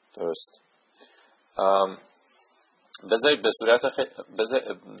 درست. بذارید به صورت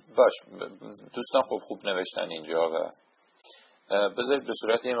باش دوستان خوب نوشتن اینجا و بذارید به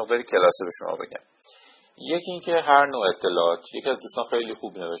صورت یه مقداری کلاسه به شما بگم. یکی این که هر نوع اطلاعات، یکی از دوستان خیلی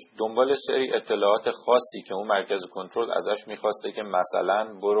خوب نوشت، دنبال سری اطلاعات خاصی که اون مرکز کنترل ازش میخواسته که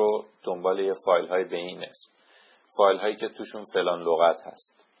مثلا برو دنبال یه فایل های به این اسم، فایل هایی که توشون فلان لغت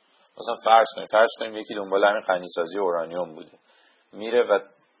هست. مثلا فرض کنیم یکی دنبال همین غنیسازی اورانیوم بوده، میره و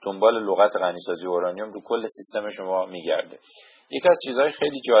دنبال لغت غنیسازی اورانیوم رو کل سیستم شما میگرده. یکی از چیزهای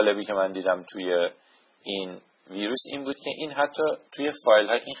خیلی جالبی که من دیدم توی این ویروس این بود که این حتی توی فایل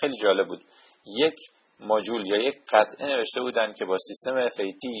های، این خیلی جالب بود، یک ماژول یا یک قطعه نوشته بودن که با سیستم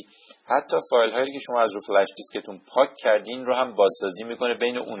FAT حتی فایل هایی که شما از رو فلش دیسکتون پاک کردین رو هم بازسازی میکنه،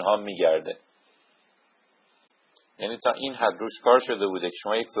 بین اونها میگرده. یعنی تا این حد روش کار شده بوده که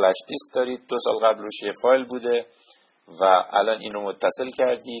شما یک فلش دیسک دارید، 2 سال قبل روش یه فایل بوده و الان این رو متصل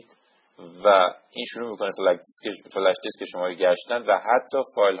کردید و این شروع میکنه فلش دیسک شما رو گشتن و حتی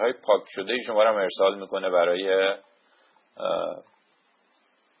فایل های پاک شده شما رو هم ارسال میکنه برای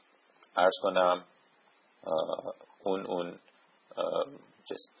عرض کنم اون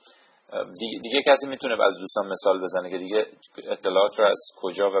دیگه کسی میتونه از دوستان مثال بزنه که دیگه اطلاعات رو از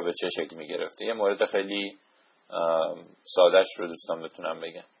کجا و به چه شکل میگرفته. یه مورد خیلی سادهش رو دوستان بتونم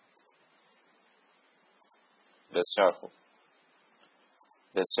بگم. بسیار خوب،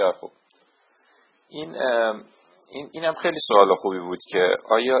 بسیار خوب. این هم خیلی سوال خوبی بود که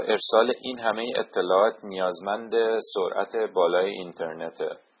آیا ارسال این همه اطلاعات نیازمند سرعت بالای اینترنته؟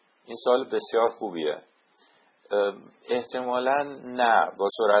 این سوال بسیار خوبیه. احتمالاً نه، با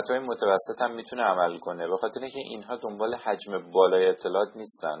سرعت‌های متوسط هم میتونه عمل کنه، به خاطر اینکه اینها دنبال حجم بالای اطلاعات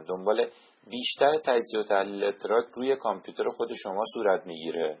نیستن، دنبال بیشتر تجزیه و تحلیل اطلاعات روی کامپیوتر خود شما صورت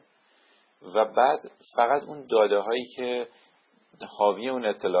میگیره و بعد فقط اون داده هایی که حاوی اون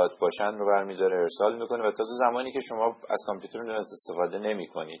اطلاعات باشن رو برمی‌داره ارسال میکنه و تا زمانی که شما از کامپیوتر استفاده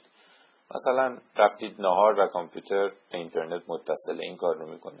نمی‌کنید، مثلا رفتید ناهار و کامپیوتر به اینترنت متصله، این کار رو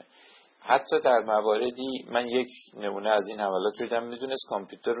میکنه. حتی در مواردی من یک نمونه از این حملات رو دیدم، میدونست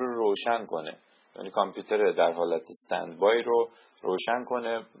کامپیوتر رو روشن کنه، یعنی کامپیوتر در حالت استندبای رو روشن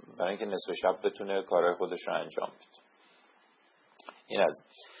کنه برای اینکه نصف شب بتونه کارهای خودش رو انجام بده. این از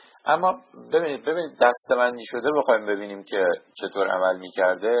اما ببینید دسته‌بندی شده بخوایم ببینیم که چطور عمل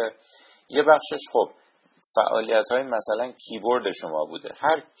میکرده. یه بخشش خب فعالیت‌های مثلا کیبورد شما بوده،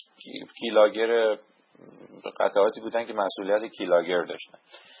 هر کیلاگر قطعاتی بودن که مسئولیت کیلاگر داشتن،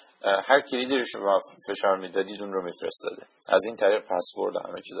 هر کلیدی رو شما فشار میدادید اون رو میفرستاده، از این طریق پسورد و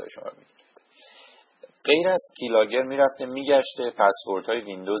همه چیزای شما رو میگرفت. غیر از کیلاگر میرفته میگشته پسوردهای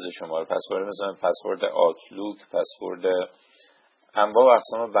ویندوز شما رو، پسورد مثلا پسورد آوتلوک، پسورد انواع و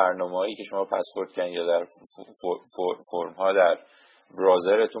اقسام برنامه‌ای که شما پسورد کردین یا در فرم ها در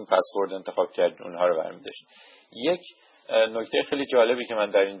براوزرتون پسورد انتخاب کردین اونها رو برمی‌داشتین. یک نکته خیلی جالبی که من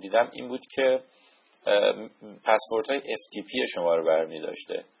در این دیدم این بود که پسوردهای FTP شما رو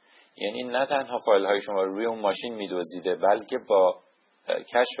برمی‌داشته، یعنی نه تنها فایل های شما رو روی اون ماشین می‌دزدیده بلکه با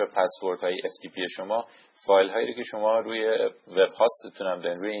کشف پسوردهای FTP شما فایل هایی رو که شما روی وب هاستتون هم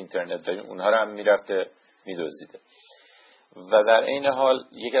دارین، روی اینترنت دارین، اونها رو هم میرفته می‌دزدیده. و در این حال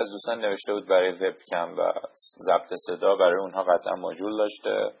یکی از دوستان نوشته بود برای وب کم و ضبط صدا برای اونها قطعا ماژول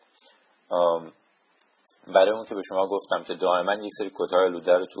داشته. برای اون که به شما گفتم که دائما یک سری کدهای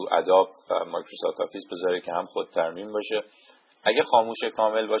آلوده رو تو اداب و مایکروسافت آفیس بذاره که هم خود ترمیم باشه، اگه خاموش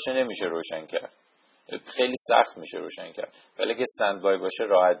کامل باشه نمیشه روشن کرد، خیلی سخت میشه روشن کرد، ولی اگه استند بای باشه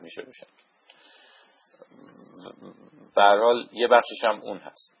راحت میشه روشن کرد. به هر حال یه بخشش هم اون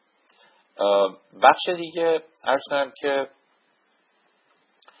هست. بخش دیگه عرض کنم که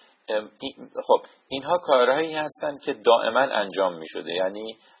خب اینها کارهایی هستند که دائما انجام می شده،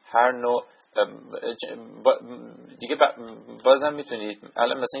 یعنی هر نوع دیگه بازم میتونید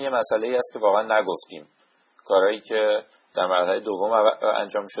الان مثلا یه مسئله هست که واقعا نگفتیم، کارهایی که در مرحله دوم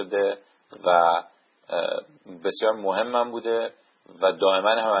انجام شده و بسیار مهم هم بوده و دائما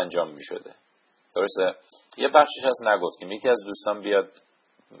هم انجام می شده. درسته؟ یه بخشش هست نگفتیم، یکی از دوستان بیاد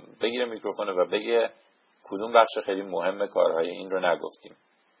بگیره میکروفون و بگه کدوم بخش خیلی مهم کارهای این رو نگفتیم.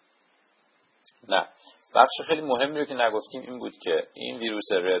 نه، بخش خیلی مهمی رو که نگفتیم این بود که این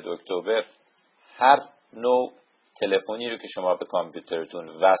ویروس رد اکتبر هر نوع تلفنی رو که شما به کامپیوترتون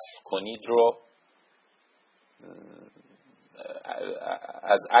وصل کنید رو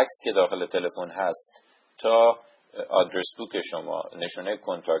از عکس که داخل تلفن هست تا آدرس بوک شما، نشونه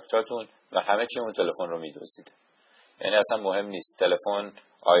کنتاکتاتون و همه چی اون تلفن رو میدزدید. یعنی اصلا مهم نیست تلفن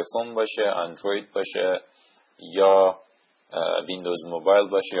آیفون باشه، اندروید باشه یا ویندوز موبایل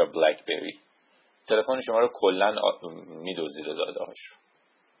باشه یا بلک بری، تلفن شما رو کلا میدزدید داده هاش.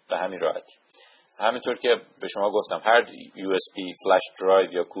 به همین راحتی. همینطور که به شما گفتم هر USB فلش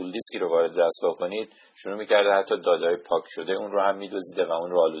درایو یا کول دیسکی رو وارد دستگاه کنید شروع می‌کرده حتی داده‌های پاک شده اون رو هم می‌دزدیده و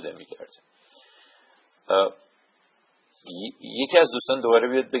اون رو آلوده می‌کرده. یکی از دوستان دوباره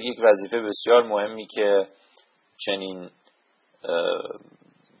بیاد بگه یک وظیفه بسیار مهمی که چنین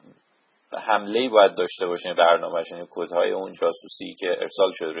حمله‌ای باید داشته باشه برنامه‌ش، یعنی کدهای اون جاسوسی که ارسال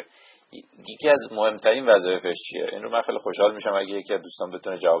شده، یکی از مهمترین وظایفش چیه؟ این رو من خیلی خوشحال میشم اگه یکی از دوستان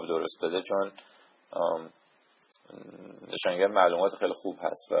بتونه جواب درست بده، چون نشانگر معلومات خیلی خوب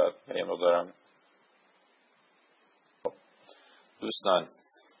هست و یه مقدارم. دوستان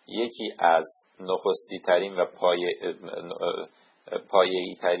یکی از نخستی ترین و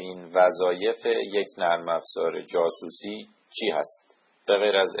پایه‌ای ترین وظایف یک نرم افزار جاسوسی چی هست به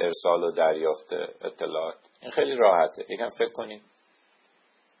غیر از ارسال و دریافت اطلاعات؟ این خیلی راحته، یکم فکر کنید.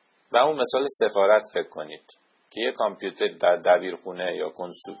 و اون مثال سفارت فکر کنید که یک کامپیوتر در دبیرخونه یا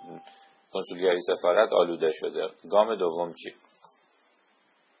کنسولگری سفارت آلوده شده. گام دوم چی؟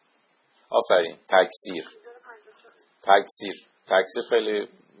 آفرین، تکثیر خیلی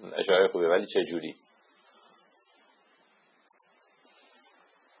اشاره خوبه، ولی چه جوری؟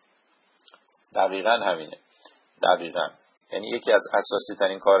 دقیقاً همینه. یعنی یکی از اساسی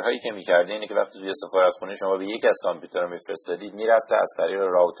ترین کارهایی که می‌کرده اینه که وقتی توی سفارتخونه شما به یکی از کامپیوترها می‌فرستادید، میرفته از طریق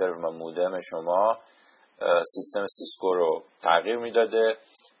راوتر و مودم شما سیستم سیسکو رو تغییر میداده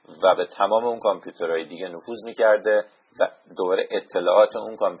و به تمام اون کامپیوترهای دیگه نفوذ می‌کرده و دوباره اطلاعات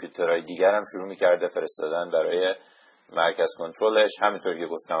اون کامپیوترهای دیگر هم شروع می‌کرده فرستادن برای مرکز کنترلش. همینطور که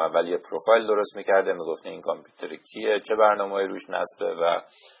گفتم اول یه پروفایل درست می‌کرده، میگفته این کامپیوتر کیه، چه برنامه‌ای روش نصبه و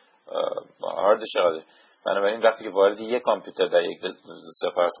هاردش چقدره. بنابراین وقتی که وارد یک کامپیوتر در یک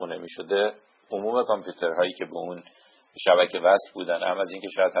سفارتخونه می‌شده، عموم کامپیوترهایی که به اون شبکه وصل بودن، هم از اینکه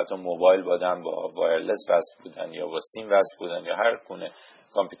شاید حتی موبایل بودن با وایرلس وصل بودن یا با سیم وصل بودن یا هر گونه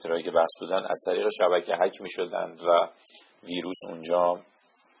کامپیوترهایی که وصل بودن، از طریق شبکه هک می‌شدن و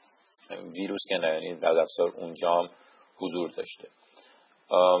ویروس که نه، یعنی بدافزار اونجا حضور داشته.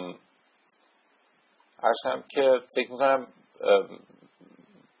 عرضم که فکر می‌کنم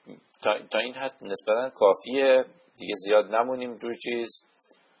تا این حد نسبتاً کافیه، دیگه زیاد نمونیم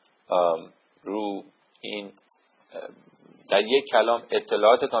رو این. در یک کلام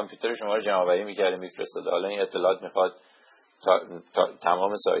اطلاعات کامپیوتر شما رو جمع‌آوری می‌کرده می‌فرستاده. حالا این اطلاعات میخواد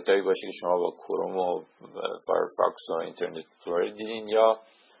تمام سایت‌هایی باشه که شما با کروم و فایرفاکس و اینترنت اکسپلورر دیدین یا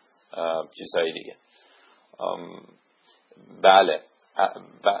چیزهای دیگه. بله،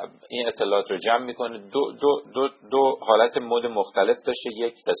 این اطلاعات رو جمع میکنه. دو حالت مود مختلف داشته.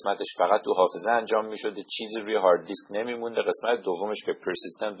 یک قسمتش فقط تو حافظه انجام میشده، چیزی روی هارد دیسک نمیمونده. قسمت دومش که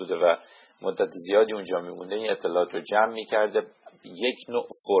پرسیستنت بوده و مدت زیادی اونجا میمونده، این اطلاعات رو جمع میکرده، یک نوع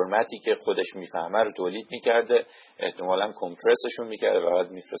فرمتی که خودش میفهمه رو تولید میکرده، احتمالاً کمپرسشون میکرده و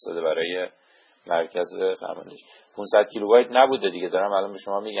بعد میفرستاده برای مرکز فرماندهی. 500 کیلوبایت نبوده دیگه، دارم الان به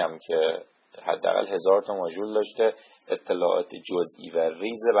شما میگم که حداقل 1000 تا ماژول داشته. اطلاعات جزئی و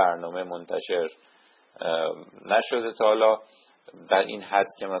ریز برنامه منتشر نشده تا حالا در این حد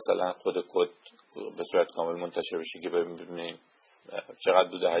که مثلا خود کد به صورت کامل منتشر بشه که ببینیم چقدر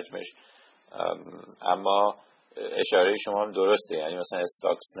بوده حجمش. اما اشاره شما هم درسته، یعنی مثلا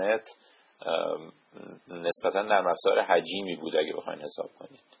استاکسنت نسبتا نرم افزار حجیمی بود اگه بخواید حساب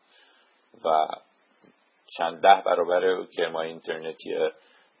کنید و چند ده برابر کرمای اینترنتی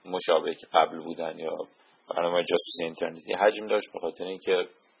مشابه که قبل بودن یا برنامه جاسوسی اینترنتی حجم داشت، به خاطر اینکه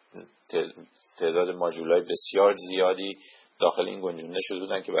تعداد ماژول‌های بسیار زیادی داخل این گنجونده شده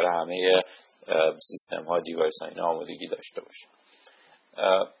بودن که برای همه سیستم ها دیوایس ها اینا آمادگی داشته باشه.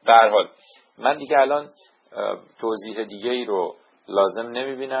 به هر حال من دیگه الان توضیح دیگه ای رو لازم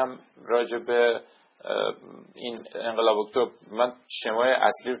نمیبینم راجع به این انقلاب اکتبر. من شمای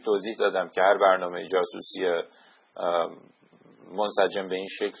اصلی رو توضیح دادم که هر برنامه جاسوسی منسجم به این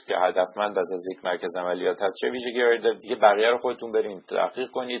شکل که هدفمند از یک مرکز عملیات هست چه ویژگی داره. دیگه بقیه رو خودتون برین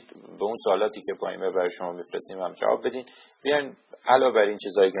تحقیق کنید، به اون سوالاتی که پایین برای شما میفرستیم هم جواب بدین. بیاین علاوه بر این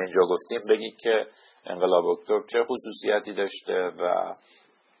چیزایی که اینجا گفتیم بگید که انقلاب اکتبر چه خصوصیاتی داشته و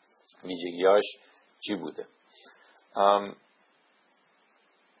ویژگیاش چی بوده.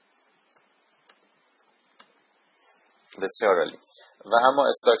 بسیار عالی. و اما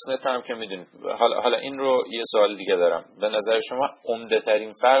استاکسنت هم که میدونید. حالا این رو یه سوال دیگه دارم. به نظر شما عمده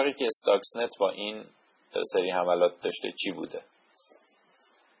ترین فرقی که استاکسنت با این سری حملات داشته چی بوده؟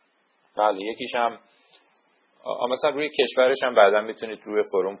 بله، یکیش هم مثلا روی کشورش هم بعدا میتونید روی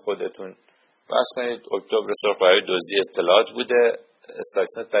فروم خودتون بحث کنید. اکتبر سرخ برای دزدی اطلاعات بوده،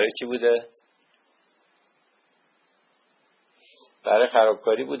 استاکسنت برای چی بوده؟ برای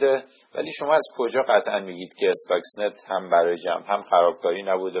خرابکاری بوده. ولی شما از کجا قطعا میگید که استاکسنت هم برای هم خرابکاری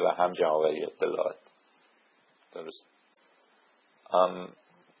نبوده و هم جمع‌آوری اطلاعات؟ درست.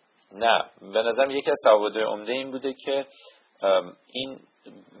 نه، به نظرم یکی از تفاوت‌های عمده این بوده که این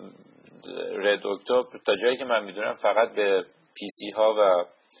رد اکتبر تا جایی که من میدونم فقط به پی سی ها و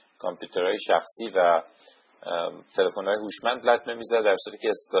کامپیوترهای شخصی و تلفن‌های هوشمند لطمه میزد، در صورتی که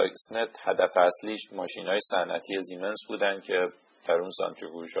استاکسنت هدف اصلیش ماشین‌های صنعتی زیمنس بودن که در اون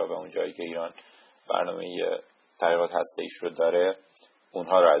سانتریفیوژها و اون جایی که ایران برنامه تحقیقات هسته‌ایش رو داره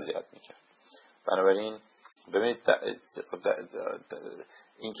اونها رو اذیت میکرد. بنابراین ببینید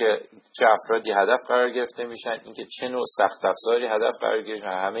اینکه چه افرادی هدف قرار گرفته میشن، اینکه چه نوع سخت افزاری هدف قرار گرفته،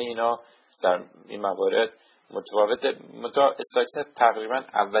 همه اینا در این موارد متفاوته. استاکسنت تقریبا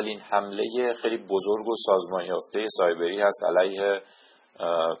اولین حمله خیلی بزرگ و سازمان یافته سایبری هست علیه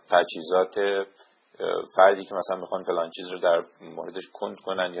تجهیزات فردی که مثلا میخوان فلان چیز رو در موردش کند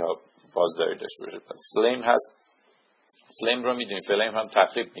کنن یا بازداری داشته باشه. فلیم هست. فلیم رو میدونی، فلیم هم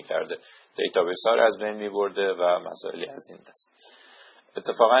تخریب میکرده، دیتابیس ها رو از بین میبرده و مسائلی از این دست.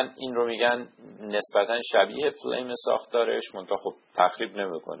 اتفاقا این رو میگن نسبتا شبیه فلیم ساختارش، منتها خب تخریب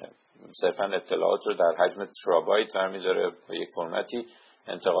نمیکنه، صرفا اطلاعات رو در حجم ترابایت برمی‌داره و یک فرمتی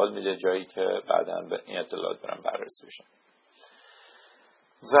انتقال میده جایی که بعداً به این اطلاعات برن بررسی بشن.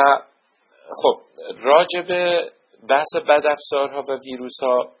 و خب راجع به بحث بدافزارها و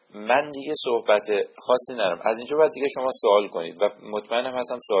ویروس‌ها من دیگه صحبت خاصی ندارم. از اینجا بعد دیگه شما سوال کنید و مطمئنم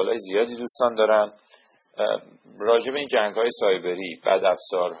هستم سوالای زیادی دوستان دارن راجع به این جنگ‌های سایبری،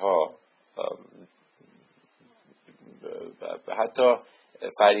 بدافزارها، حتی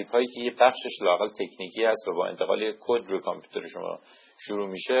فریب‌هایی که یه بخشش لااقل تکنیکی هست و با انتقال یک کد روی کامپیوتر شما شروع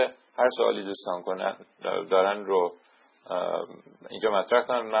میشه. هر سوالی دوستان دارن رو اینجا مطرح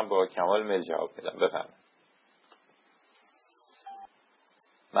کنن، من با کمال میل جواب میدم. بفرمایید.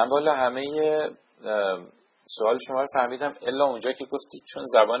 من والا همه سوال شما رو فهمیدم الا اونجا که گفتید چون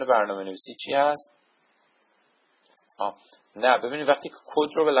زبان برنامه‌نویسی چی هست؟ نه، ببینید وقتی که کد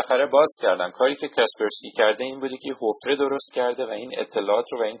رو بالاخره باز کردن، کاری که کاسپرسی کرده این بوده که حفره درست کرده و این اطلاعات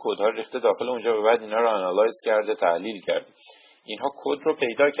رو و این کدها رو ریخته داخل اونجا و بعد اینا رو آنالایز کرده، تحلیل کرده. اینها کد رو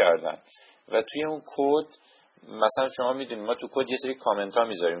پیدا کردن و توی اون کد مثلا شما میدونید ما تو کد یه سری کامنت ها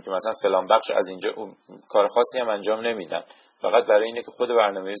میذاریم که مثلا فلان بخش از اینجا کار خاصی هم انجام نمیدن، فقط برای اینه که خود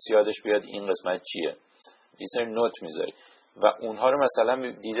برنامه‌نویس یادش بیاد این قسمت چیه. یه سری نوت میذاری و اونها رو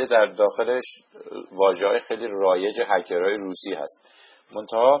مثلا دیده در داخلش واژه‌های خیلی رایج هکرهای روسی هست.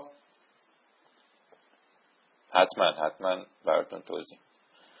 منتها حتما براتون توضیح.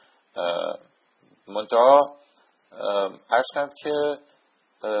 منتها عرض کنم که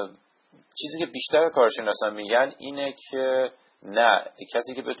چیزی که بیشتر کارشناسان میگن اینه که نه،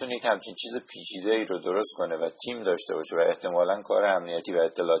 کسی که بتونه یک همچین چیز پیچیده‌ای رو درست کنه و تیم داشته باشه و احتمالاً کار امنیتی و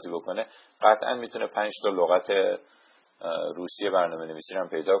اطلاعاتی بکنه، قطعاً میتونه 5 تا لغت روسی برنامه‌نویسی رو هم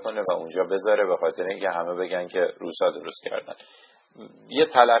پیدا کنه و اونجا بذاره، به خاطر اینکه همه بگن که روسا درست کردن. یه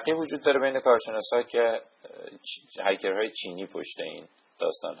تلقی وجود داره بین کارشناسا که هکرهای چینی پشت این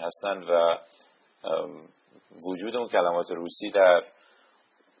داستان هستن و وجود اون کلمات روسی در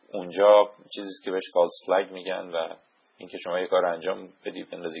اونجا چیزی که بهش فالس فلگ میگن و اینکه شما یه کار انجام بدی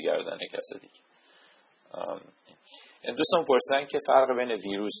بندازی گردن کسی دیگه. دوستان پرسیدن که فرق بین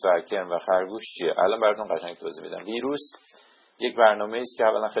ویروس و هکر و خرگوش چیه؟ الان براتون قشنگ توضیح میدم. ویروس یک برنامه است که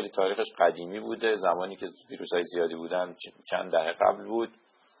اولا خیلی تاریخش قدیمی بوده، زمانی که ویروس‌های زیادی بودن چند دهه قبل بود.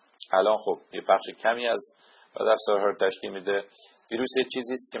 الان خب یه بخش کمی از بدافزارها رو تشکیل میده. ویروس یه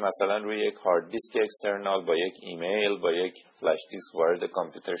چیزی است که مثلا روی یک هارد دیسک اکسترنال با یک ایمیل با یک فلش دیسک وارد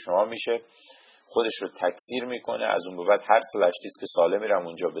کامپیوتر شما میشه، خودش رو تکثیر میکنه، از اون به بعد هر فلش دیسک سالمی رو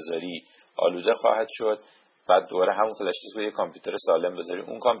اونجا بذاری آلوده خواهد شد، بعد دوباره همون فلش دیسک رو یک کامپیوتر سالم بذاری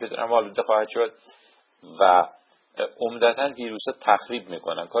اون کامپیوتر هم آلوده خواهد شد و عمدتاً ویروس‌ها تخریب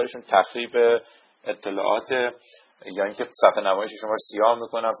میکنن. کارشون تخریب اطلاعات، یا اینکه صفحه نمایش شما رو سیاه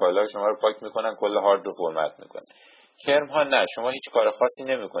میکنن، فایل‌های شما رو پاک میکنن، کل هارد رو فرمت میکنن. کرم ها نه، شما هیچ کار خاصی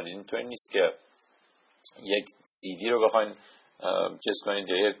نمیکنید. اینطوری نیست که یک سی دی رو بخواید چیز کنید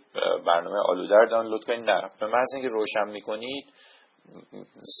یا یک برنامه آلوده رو دانلود کنید. نه، به محض اینکه روشن میکنید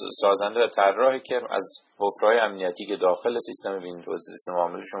سازنده و طراح کرم از حفره‌های امنیتی که داخل سیستم ویندوز، سیستم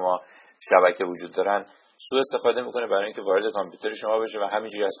عامل شما شبکه وجود دارن سوء استفاده میکنه برای اینکه وارد کامپیوتر شما بشه و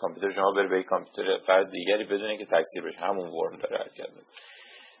همینجوری از کامپیوتر شما بره به یک کامپیوتر فرد دیگری بدون اینکه تکثیر بشه. همون ورم داره حرکت میکنه.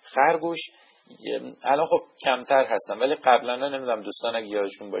 خرگوش الان خب کمتر هستن، ولی قبلا نمیدونم دوستان اگه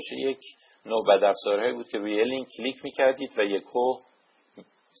یادشون باشه یک نوع بدافزارهایی بود که روی لینک کلیک میکردید و یکو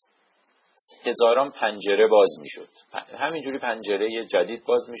هزاران پنجره باز میشد. همینجوری پنجره جدید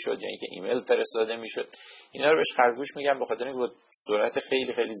باز میشد، یعنی که ایمیل فرستاده میشد. اینا رو بهش خرگوش میگن به خاطر اینکه با سرعت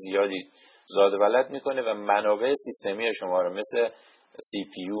خیلی خیلی زیادی زاد و ولد میکنه و منابع سیستمی شما رو مثل سی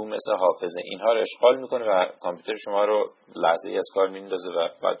پی یو، مثل حافظه، اینها رو اشغال میکنه و کامپیوتر شما رو لحظه‌ای از کار میندازه و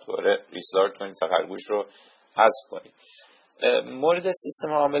بعد دوباره ریستارت کنید تا خرگوش رو حذف کنید. مورد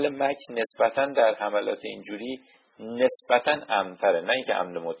سیستم عامل مک نسبتاً در حملات اینجوری نسبتاً امن‌تره، نه اینکه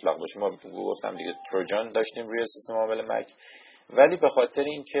امن مطلق باشه. ما گفتم دیگه تروجان داشتیم روی سیستم عامل مک، ولی به خاطر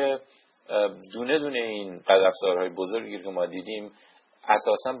اینکه دونه دونه این بدافزارهای بزرگی که ما دیدیم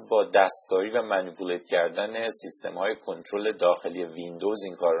اساساً با دستکاری و منیپولیت کردن سیستم‌های کنترل داخلی ویندوز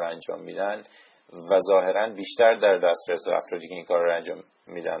این کار رو انجام میدن و ظاهراً بیشتر در دسترس افرادی که این کار رو انجام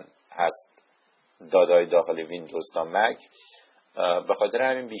میدن هست داده‌های داخلی ویندوز تا مک. به خاطر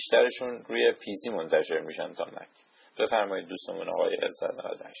همین بیشترشون روی پی سی منتشر میشن تا مک. بفرمایید دوستمون آقای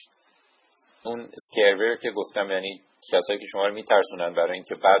 198. اون اسکرور که گفتم، یعنی کسایی که شما رو میترسونن برای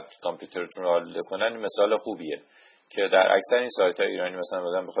اینکه بعد کامپیوترتون رو آلوده کنن، مثال خوبیه که در اکثر این سایت‌های ایرانی مثلا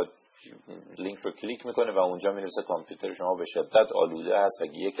آدم بخواد لینک رو کلیک میکنه و اونجا میرسه کامپیوتر شما به شدت آلوده است و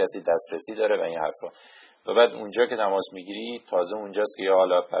یه کسی دسترسی داره و این حرفا. و بعد اونجا که تماس میگیری تازه اونجاست که یا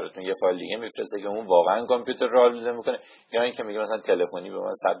حالا براتون یه فایل دیگه میفرسته که اون واقعا کامپیوتر رو آلوده میکنه، یا اینکه میگه مثلا تلفنی به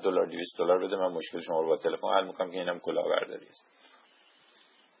من $100 $200 بده، من مشکل شما رو با تلفن حل میکنم، که اینم کلاهبرداری است.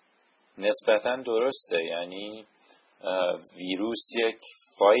 نسبتا درسته، یعنی ویروس یک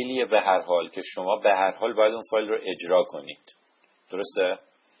فایلیه به هر حال که شما به هر حال باید اون فایل رو اجرا کنید. درسته؟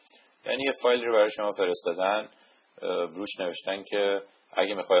 یعنی یه فایل رو برای شما فرستادن، روش نوشتن که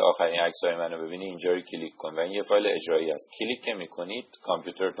اگه میخوای آخرین عکسای منو ببینی اینجا رو کلیک کن و این یه فایل اجرایی است. کلیک که میکنید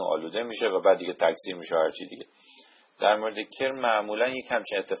کامپیوترتون آلوده میشه و بعد دیگه تکثیر میشه هر چی دیگه. در مورد کرم معمولا یک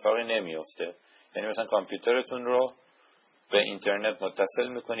همچین اتفاقی نمیفته. یعنی مثلا کامپیوترتون رو به اینترنت متصل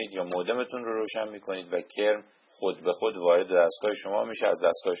میکنید یا مودمتون رو روشن میکنید و کرم خود به خود وارد دستگاه شما میشه، از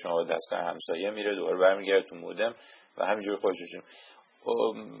دستگاه شما به دستگاه همسایه میره، دوباره برمیگرده تو مودم و همینجوری خودش.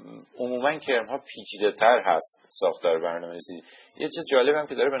 عموما کرم ها پیچیده تر هست ساختار برنامه‌نویسی. یه چیز جالب هم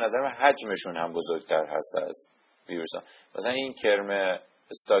که داره، به نظر من حجمشون هم بزرگتر هست از ویروس ها. مثلا این کرم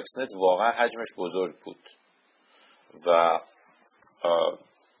استاکسنت واقعا حجمش بزرگ بود و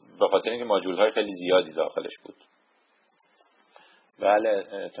به خاطر اینکه ماژول های خیلی زیادی داخلش بود. بله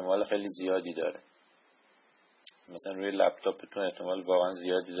احتمال خیلی زیادی داره. مثلا روی لپتاپتون احتمال واقعا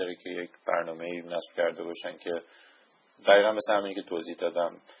زیادی داره که یک برنامه‌ای نصب کرده باشن که دقیقا مثل همینی که توضیح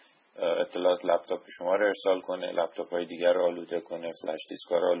دادم اطلاعات لپتاپ شما رو ارسال کنه، لپتاپ های دیگر رو آلوده کنه، فلش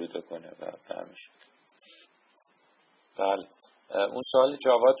دیسک رو آلوده کنه و همیشه. بله اون سوال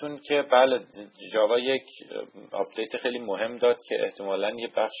جاواتون که بله جاوا یک آپدیت خیلی مهم داد که احتمالاً یه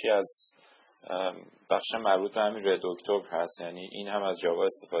بخشی از بخش مربوط به همین رد اکتبر هست، یعنی این هم از جاوا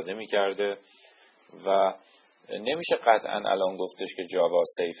استفاده می‌کرده و نمیشه قطعاً الان گفتش که جاوا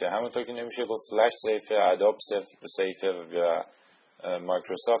سیفه، همونطور که نمیشه گفت فلش سیفه، ادوب سیفه و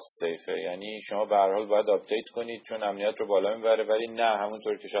مایکروسافت سیفه. یعنی شما به هر حال باید آپدیت کنید چون امنیت رو بالا میبره، ولی نه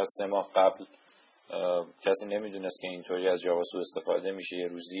همونطور که شاید 3 ماه قبل کسی نمیدونست که اینطوری از جاوا سوء استفاده میشه یه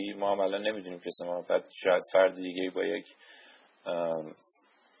روزی، ما هم الان نمیدونیم که 3 ماه بعد شاید فرد دیگه‌ای با یک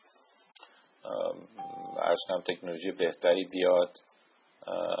تکنولوژی بهتری بیاد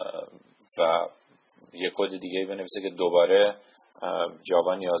و یه کد دیگه‌ای بنویسه که دوباره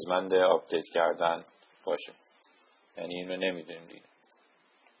جاوا نیازمند آپدیت کردن باشه. یعنی اینو نمیدونیم دیگه.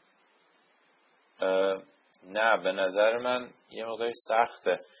 نه به نظر من یه موقعی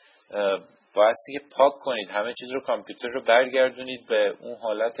سخته. باید که پاک کنید همه چیز رو، کامپیوتر رو برگردونید به اون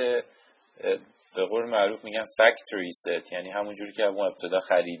حالت به قول معروف میگن فکتوری ست، یعنی همون جوری که اون ابتدا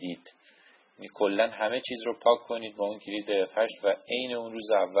خریدید. یعنی کلا همه چیز رو پاک کنید با اون کلید F8 و عین اون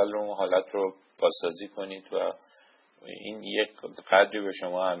روز اول رو اون حالت رو بازسازی کنید و این یک قدری به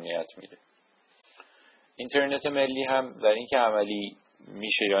شما امنیت میده. اینترنت ملی هم در این که عملی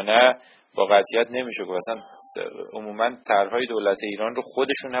میشه یا نه با قطعیت نمیشه که مثلا عموما طرحهای دولت ایران رو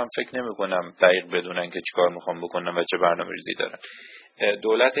خودشون هم فکر نمی‌کنم دقیق بدونن که چیکار میخوام بکنن و چه برنامه‌ریزی دارن.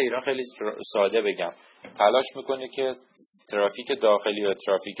 دولت ایران خیلی ساده بگم تلاش میکنه که ترافیک داخلی و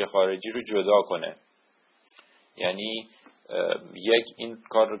ترافیک خارجی رو جدا کنه. یعنی یک این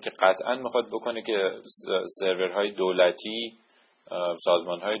کار رو که قطعا میخواد بکنه که سرورهای دولتی،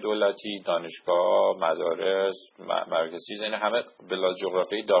 سازمان‌های دولتی، دانشگاه، مدرس، مرکز چیز، یعنی همه بلاز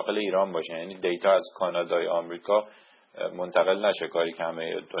جغرافیایی داخل ایران باشه، یعنی دیتا از کانادا یا آمریکا منتقل نشه، کاری که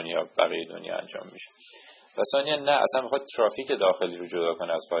همه دنیا بقیه دنیا انجام میشه. و ثانیاً نه اصلا میخواد ترافیک داخلی رو جدا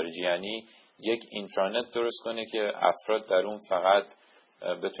کنه از خارجی، یعنی یک اینترنت درست کنه که افراد در اون فقط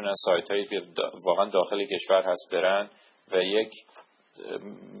بتونن سایت‌هایی که واقعا داخل کشور هست برن و یک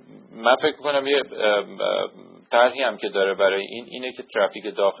من فکر میکنم یه طرحی هم که داره برای اینه که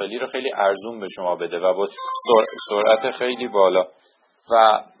ترافیک داخلی رو خیلی ارزون به شما بده و با سرعت خیلی بالا،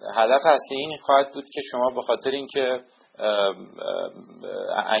 و هدف اصلی این خواهد بود که شما به خاطر اینکه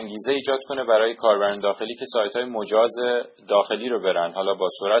انگیزه ایجاد کنه برای کاربران داخلی که سایت‌های مجاز داخلی رو برن، حالا با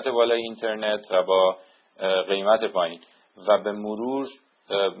سرعت بالای اینترنت و با قیمت پایین، و به مرور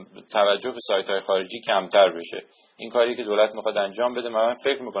توجه به سایت‌های خارجی کمتر بشه. این کاری که دولت میخواد انجام بده. من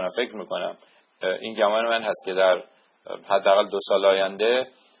فکر میکنم این گمان من هست که در حداقل 2 سال آینده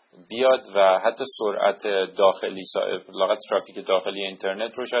بیاد و حتی سرعت داخلی، لاغت ترافیک داخلی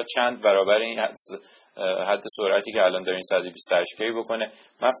اینترنت رو شاید چند برابر این حد سرعتی که الان دارین 128K بکنه.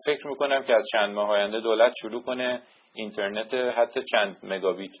 من فکر میکنم که از چند ماه آینده دولت شروع کنه اینترنت حتی چند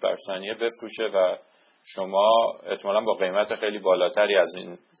مگابیت بر ثانیه بفروشه و شما احتمالاً با قیمت خیلی بالاتری از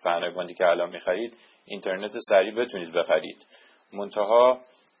این پهنای باندی که الان میخرید اینترنت سریع بتونید بخرید. منتها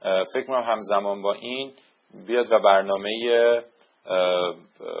فکر میکنم همزمان با این بیاد و برنامه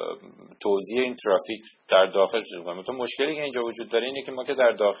توزیع این ترافیک در داخل شروع کنه. تو مشکلی که اینجا وجود داره اینه که ما که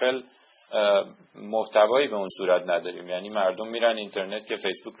در داخل محتوایی به اون صورت نداریم. یعنی مردم میرن اینترنت که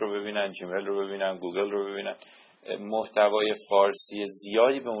فیسبوک رو ببینن، جیمیل رو ببینن، گوگل رو ببینن. محتوای فارسی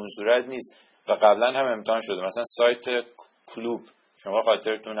زیادی به اون صورت نیست و قبلا هم امتحان شده. مثلا سایت کلوب، شما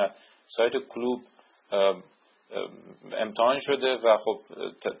خاطرتونه سایت کلوب امتحان شده و خب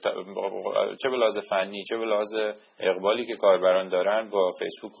چه به لحاظ فنی چه به لحاظ اقبالی که کاربران دارن با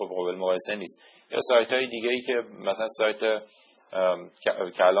فیسبوک خب قابل مقایسه نیست. یا سایت های دیگه ای که مثلا سایت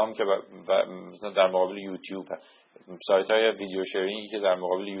کلام که مثلا در مقابل یوتیوب، سایت های ویدیو شیرینگی که در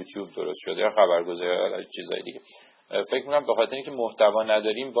مقابل یوتیوب درست شده، یا خبرگزاری یا چیزهای دیگه. فکر می‌کنم به خاطر اینکه محتوا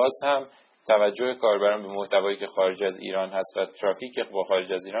نداریم باز هم توجه کاربران به محتوایی که خارج از ایران هست و ترافیک که با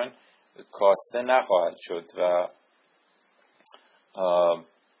خارج از ایران کاسته نخواهد شد و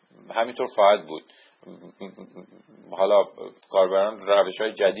همینطور خواهد بود. حالا کاربران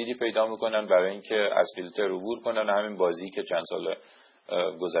روش‌های جدیدی پیدا میکنن برای اینکه از فیلتر عبور کنن، همین بازی که چند سال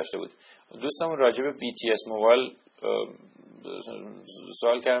گذشته بود. دوستمون راجع به BTS موبایل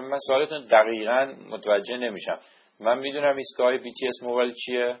سوال کردم. من سوالتون دقیقاً متوجه نمیشم. من میدونم ایستگاه BTS موبایل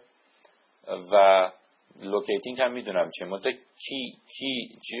چیه و لوکیتینگ هم میدونم چیه، منتها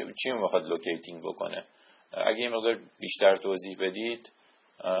چی میخواد لوکیتینگ بکنه؟ اگه یه مقدار بیشتر توضیح بدید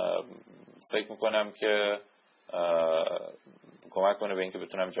فکر میکنم که کمک کنه به اینکه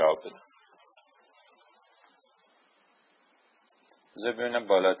بتونم جواب بدم. بذار ببینم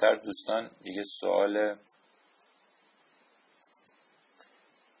بالاتر دوستان دیگه سوال.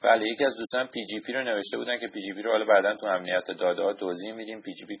 بله، یکی از دوستان PGP رو نوشته بودن که PGP رو حالا بعداً تو امنیت داده ها توضیح میدیم.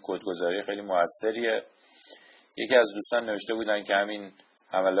 PGP کدگذاری خیلی موثریه. یکی از دوستان نوشته بودن که همین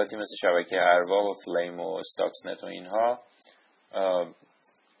حملاتی مثل شبکه ارواح و فلیم و استاکسنت و اینها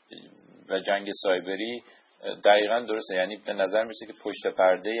و جنگ سایبری دقیقاً درسته. یعنی به نظر میرسه که پشت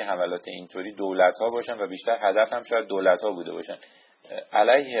پرده حملات اینطوری دولت‌ها باشن و بیشتر هدف هم شاید دولت‌ها بوده باشن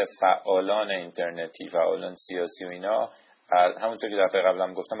علیه فعالان اینترنتی، فعالان سیاسی و اینا. همونطور که دفعه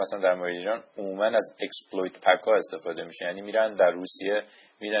قبلم گفتم مثلا در مورد ایران عموما از اکسپلویت پک ها استفاده میشه. یعنی میرن در روسیه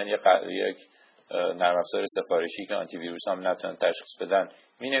میرن یک نرم افزار سفارشی که آنتی ویروس هم نتونن تشخیص بدن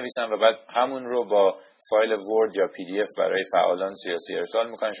مینویسن و بعد همون رو با فایل ورد یا PDF برای فعالان سیاسی ارسال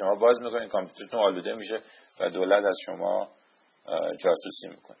میکنن. شما باز میکنین، کامپیوترتون آلوده میشه و دولت از شما جاسوسی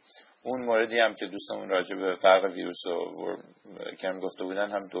میکنه. اون موردی هم که دوستمون راجع به فرق ویروس و کرم گفته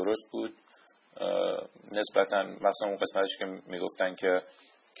بودن هم درست بود نسبتاً، مثلا اون قسمتش که میگفتن که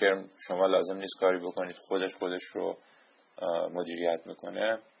کرم شما لازم نیست کاری بکنید، خودش رو مدیریت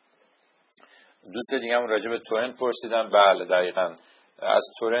میکنه. دوست دیگه هم راجع به تورنت پرسیدن. بله دقیقاً از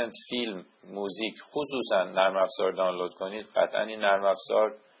تورنت فیلم، موزیک، خصوصا نرم افزار دانلود کنید. قطعاً این نرم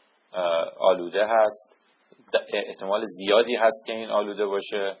افزار آلوده هست، احتمال زیادی هست که این آلوده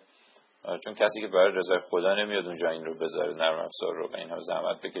باشه، چون کسی که برای رضای خدا نمیاد اونجا این رو بذاره، نرم افزار رو به این هم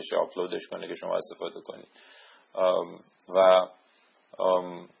زحمت بکشه آپلودش کنه که شما استفاده کنید. و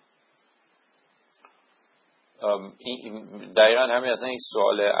دقیقاً همین اصلا این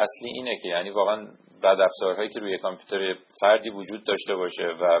سوال اصلی اینه که یعنی واقعا بدافزارهایی که روی کامپیوتر فردی وجود داشته باشه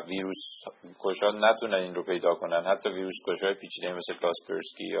و ویروس کشا نتونن این رو پیدا کنن، حتی ویروس کشای پیچیده مثل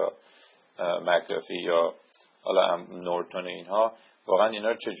کاسپرسکی یا مکافی یا حالا نورتون اینها، واقعا اینا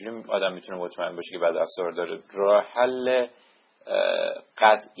رو چجوری آدم میتونه مطمئن باشه که بدافزار داره؟ راه حل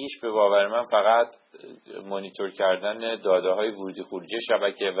قطعیش به باور من فقط مانیتور کردن داده های ورودی خروجی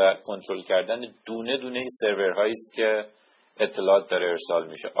شبکه و کنترل کردن دونه دونه این سرورهایی است که اطلاعات داره ارسال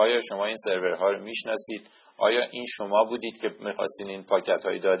میشه. آیا شما این سرورها رو میشناسید؟ آیا این شما بودید که میخواستین این پاکت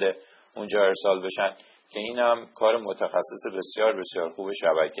های داده اونجا ارسال بشن؟ که این هم کار متخصص بسیار بسیار خوب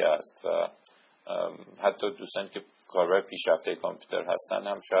شبکه است و حتی دوستان که کاربر پیشرفته کامپیوتر هستن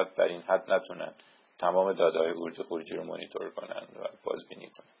هم شاید در این حد نتونن تمام داده‌های ورودی خروجی رو مانیتور کنن و بازبینی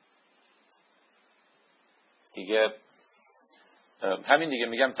کنن. دیگه همین دیگه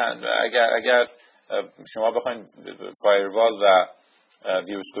میگم اگر شما بخواید فایروال و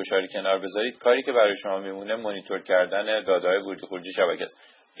ویروس گشایی کنار بذارید، کاری که برای شما میمونه مانیتور کردن داده‌های ورودی خروجی شبکه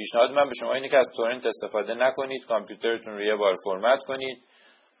است. پیشنهاد من به شما اینه که از تورنت استفاده نکنید، کامپیوترتون رو یه بار فرمت کنید،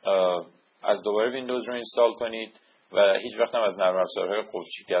 از دوباره ویندوز رو اینستال کنید و هیچ وقت هم از نرم افزارهای قفل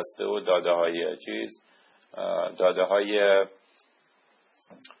شکسته و داده‌های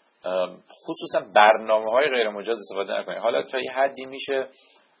خصوصا برنامه‌های غیر مجاز استفاده نکنید. حالا تا یه حدی میشه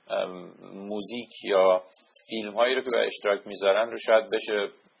موزیک یا فیلم‌هایی رو که به اشتراک میذارن رو شاید بشه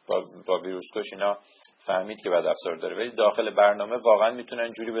با ویروس کش اینا فهمید که بدافزار داره، ولی داخل برنامه واقعا میتونن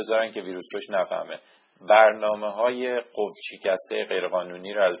جوری بذارن که ویروس کش نفهمه. برنامه‌های قفل شکسته غیر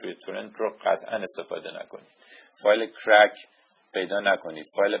قانونی رو از روی تورنت رو قطعا استفاده نکنید. فایل کرک پیدا نکنید،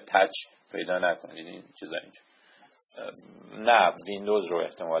 فایل پچ پیدا نکنید، این چیزا اینجا. نه، ویندوز رو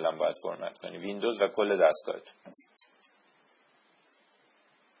احتمالاً باید فرمت کنید، ویندوز و کل دستگاهتون.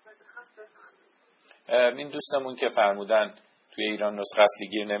 این دوستمون که فرمودن توی ایران نسخه اصلی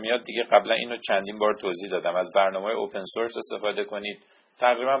گیر نمیاد، دیگه قبلا اینو چندین بار توضیح دادم. از برنامه‌های اوپن سورس استفاده کنید.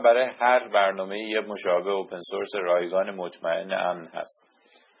 تقریبا برای هر برنامه یه مشابه اوپن سورس رایگان مطمئن امن هست.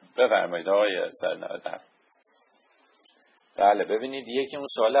 بفرمایید آقای سرنوشت. بله، ببینید یکی اون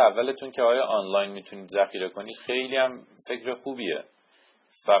سوال اولتون که آیا آنلاین میتونید ذخیره کنید، خیلی هم فکر خوبیه.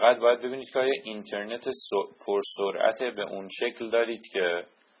 فقط باید ببینید که آیا اینترنت پرسرعت به اون شکل دارید که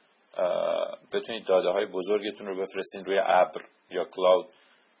بتونید داده‌های بزرگتون رو بفرستین روی ابر یا کلاود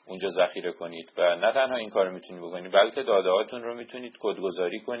اونجا ذخیره کنید. و نه تنها این کارو میتونید بکنید، بلکه داده‌هاتون رو میتونید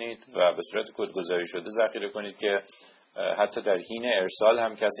کدگذاری کنید و به صورت کدگذاری شده ذخیره کنید که حتی در حین ارسال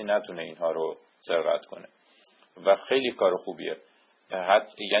هم کسی نتونه اینها رو سرقت کنه و خیلی کار خوبیه.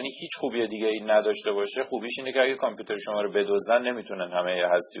 یعنی هیچ خوبی دیگه این نداشته باشه. خوبیش اینه که اگه کامپیوتر شما رو بدزدن نمیتونن همه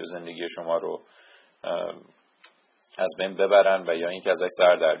هستی و زندگی شما رو از بین ببرن و یا اینکه ازش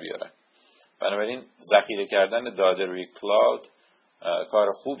سر در بیارن. بنابراین ذخیره کردن داده روی کلاود کار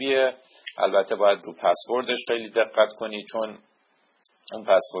خوبیه. البته باید رو پسوردش خیلی دقت کنید، چون اون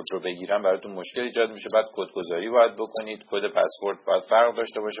پسورد رو بگیرن براتون مشکل ایجاد میشه. بعد کدگذاری باید بکنید، کد پسورد باید فرق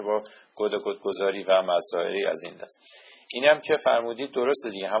داشته باشه با کد کدگذاری و مسائلی از این دست. این هم که فرمودید درسته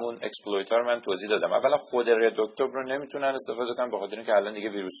دیگه، همون اکسپلویتر من توضیح دادم. اولا خود ردوکتور رو نمیتونن استفاده کنن، بخاطر اینکه الان دیگه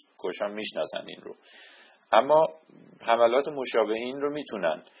ویروس کشان میشناسن این رو، اما حملات مشابه این رو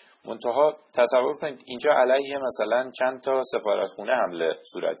میتونن. منتها تصور کنید اینجا علیه مثلا چند تا سفارتخونه حمله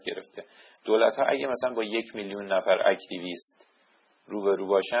صورت گرفته. دولت ها اگه مثلا با 1 میلیون نفر اکتیویست روبرو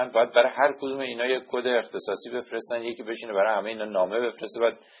باشن، باید برای هر کدوم اینا یک کد اختصاصی بفرستن، یکی بشینه برای همه اینا نامه بفرسته،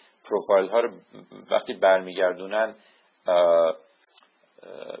 بعد پروفایل ها رو وقتی برمیگردونن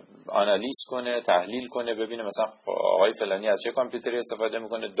آنالیز کنه، تحلیل کنه، ببینه مثلا آقای فلانی از چه کامپیوتری استفاده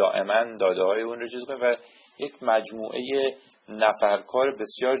میکنه، دائما داده های اون رو چیز کنه و یک مجموعه نفرکار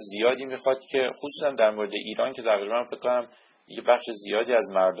بسیار زیادی میخواد که خصوصا در مورد ایران که تقریبا فکر کنم یه بخش زیادی از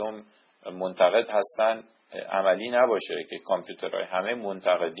مردم منتقد هستن، عملی نباشه که کامپیوترهای همه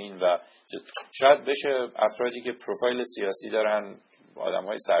منتقدین و شاید بشه افرادی که پروفایل سیاسی دارن،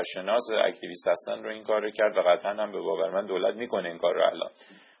 آدم‌های سرشناس اکتیویست هستن رو این کار رو کرد و قطعا هم به باور من دولت میکنه این کار رو الان.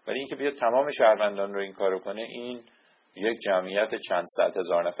 ولی اینکه بیاد تمام شهروندان رو این کار رو کنه، این یک جمعیت چند صد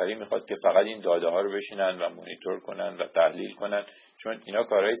هزار نفری میخواد که فقط این داده ها رو بشینن و مانیتور کنن و تحلیل کنن، چون اینا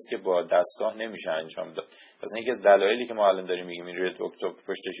کارهایی است که با دستگاه نمیشه انجام داد. مثلا یکی از دلایلی که ما الان داریم میگیم این روی اکتبر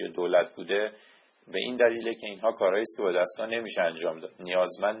پشتش یه دولت بوده، به این دلیله که اینها کارهایی است که با دستگاه نمیشه انجام داد.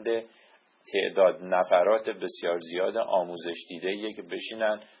 نیازمند تعداد نفرات بسیار زیاد آموزش دیده‌ایه که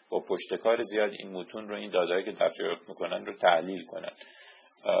بشینن با پشتکار زیاد این متون رو، این داده‌ای که دریافت میکنن رو تحلیل کنن.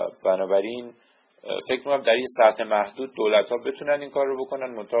 بنابراین فکر می‌کنم در این سطح محدود دولت‌ها بتونن این کار رو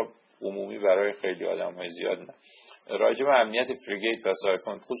بکنن، منتها عمومی برای خیلی آدم‌های زیاد نه. راجع به امنیت فریگیت و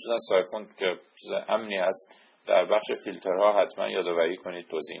سایفون، خصوصا سایفون که چیز امنی هست، در بخش فیلترها حتما یادآوری کنید،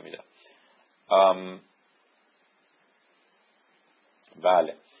 توضیح میدم.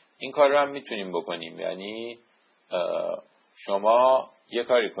 بله، این کار رو هم میتونیم بکنیم. یعنی شما یه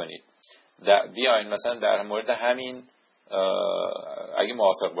کاری کنید، بیاین مثلا در مورد همین، اگه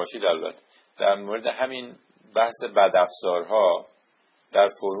موافق باشید البته، در مورد همین بحث بدافزارها در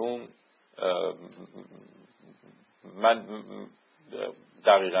فروم، من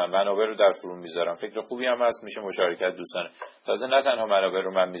دقیقاً منابع رو در فروم میذارم. فکر خوبی هم هست، میشه مشارکت دوستانه. تازه نه تنها منابع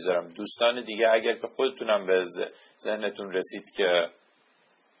رو من میذارم، دوستان دیگه اگر که خودتونم به ذهنتون رسید که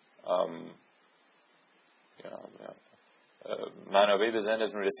منابعی به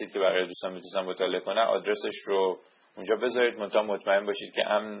ذهنتون رسید که برای دوستان میتونن مطالعه کنن، آدرسش رو اونجا بذارید، منتها مطمئن باشید که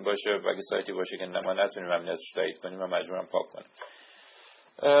امن باشه و اگه سایتی باشه که ما نتونیم امنیتش تایید کنیم و مجبورم پاک کنیم.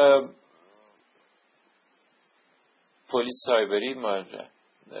 پلیس سایبری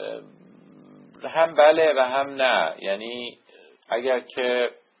هم بله و هم نه. یعنی اگر که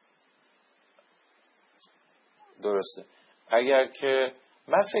درسته، اگر که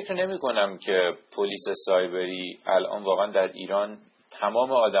من فکر نمی کنم که پلیس سایبری الان واقعا در ایران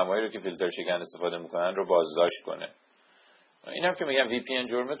تمام آدمایی رو که فیلتر شکن استفاده میکنن رو بازداشت کنه. اینم که میگم وی پی ان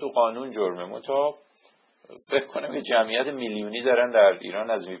جرمه، تو قانون جرمه، منتها فکر کنم یه جمعیت میلیونی دارن در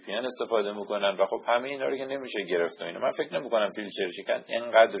ایران از وی پی ان استفاده میکنن و خب همه اینا رو که نمیشه گرفت. اینا من فکر نمیکنم فیلتر شکن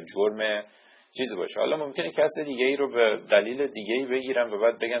اینقدر جرم چیزی باشه. حالا ممکنه کس دیگه ای رو به دلیل دیگه ای بگیرن و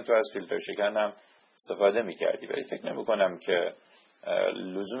بعد بگن تو از فیلتر شکن هم استفاده میکردی، ولی فکر نمیکنم که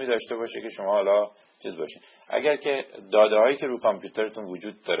لزومی داشته باشه که شما حالا چیز باشین. اگر که داده هایی که رو کامپیوترتون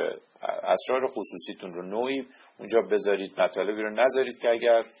وجود داره، اسرار خصوصیتون رو نوعی اونجا بذارید، مطالبی رو نذارید که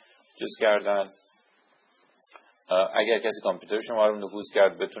اگر چیز کردن، اگر کسی کامپیوتر شما رو نفوذ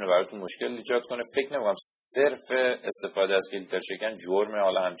کرد بتونه براتون مشکل ایجاد کنه. فکر نمی‌کنم صرف استفاده از فیلتر شکن جرم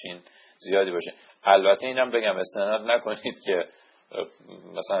حالا همچین زیادی باشه. البته اینم بگم استناد نکنید که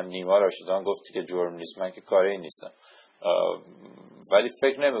مثلا نیما راشدان گفتی که جرم نیست، من که کاری نیستم، ولی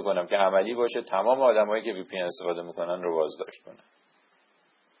فکر نمی‌کنم که عملی باشه تمام آدمایی که وی پی ان استفاده میکنن رو بازداشت کنه.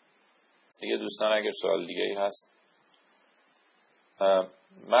 دیگه دوستان اگر سوال دیگه ای هست،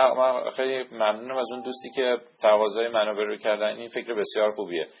 من خیلی ممنونم از اون دوستی که تقاضای منابع رو کردن. این فکر بسیار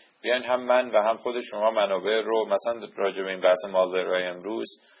خوبیه. بیاین هم من و هم خود شما منابع رو مثلا راجع به این بحث مالورهای امروز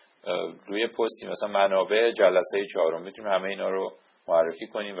روی پستی مثلا منابع جلسه 4 میتونیم همه اینا رو معرفی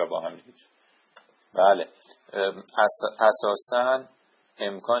کنیم و با هم دیگه. بله، اساساً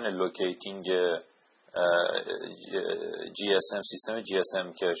امکان لوکیتینگ جی اس ام، سیستم جی اس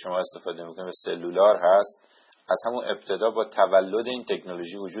ام که شما استفاده میکنید به سلولار هست، از همون ابتدا با تولد این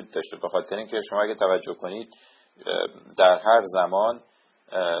تکنولوژی وجود داشته. به خاطر اینکه شما اگه توجه کنید در هر زمان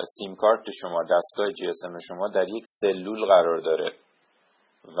سیم کارت شما، دستگاه جی اس ام شما در یک سلول قرار داره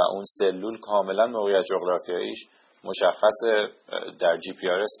و اون سلول کاملا موقعیت جغرافیاییش مشخصه. در جی پی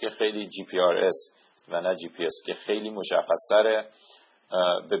آر اس که خیلی جی پی آر اس و نه جی پی اس که خیلی مشخص تره،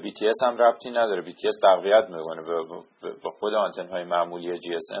 به بی تی اس هم ربطی نداره. بی تی اس تقویت میکنه، به خود آنتن های معمولی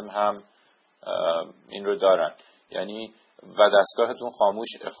جی اس ام هم این رو دارن. یعنی و دستگاهتون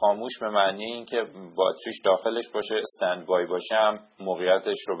خاموش به معنی این که باتریش داخلش باشه، استند بای باشه، هم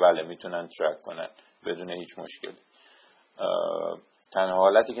موقعیتش رو بله میتونن ترک کنن بدون هیچ مشکلی. تنها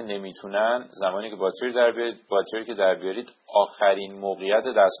حالتی که نمیتونن زمانی که باتری که در بیارید آخرین موقعیت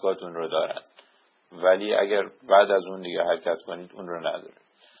دستگاهتون رو دارن، ولی اگر بعد از اون دیگه حرکت کنید اون رو نداره.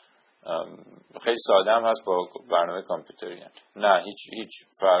 خیلی ساده هم هست با برنامه کامپیوتری. نه هیچ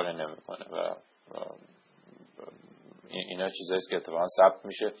فرقی نمیکنه و اینا چیزاییست که اتفاقا ثبت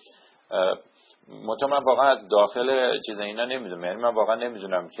میشه. من واقعا داخل چیز اینا نمیدونم. یعنی من واقعا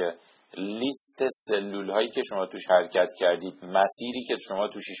نمیدونم که لیست سلول هایی که شما توش حرکت کردید، مسیری که شما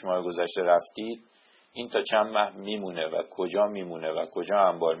تو 6 ماه گذشته رفتید، این تا چند ماه میمونه و کجا میمونه و کجا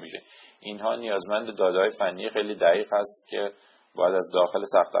انبار میشه. اینها نیازمند داده‌های فنی خیلی دقیق هست که باید از داخل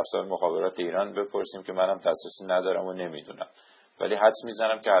سخت افزار مخابرات ایران بپرسیم که منم دسترسی ندارم و نمیدونم، ولی حدس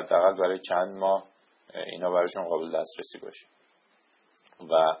میزنم که حداقل برای چند ماه اینا برایشون قابل دسترسی باشه.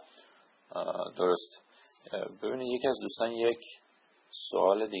 و درست ببینید یکی از دوستان یک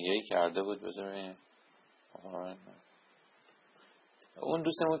سوال دیگه ای کرده بود، بذارید اون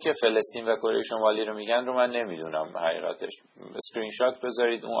دوستمون که فلسطین و کره شمالی رو میگن رو من نمیدونم حقیقتش. اسکرین شات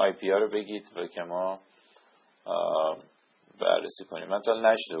بذارید، اون آی پی ها رو بگید و که ما بررسی کنیم. من تا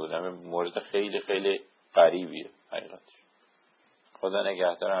نشده بودم، مورد خیلی خیلی غریبیه حقیقتش. خدا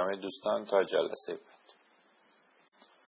نگهدار همه دوستان تا جلسه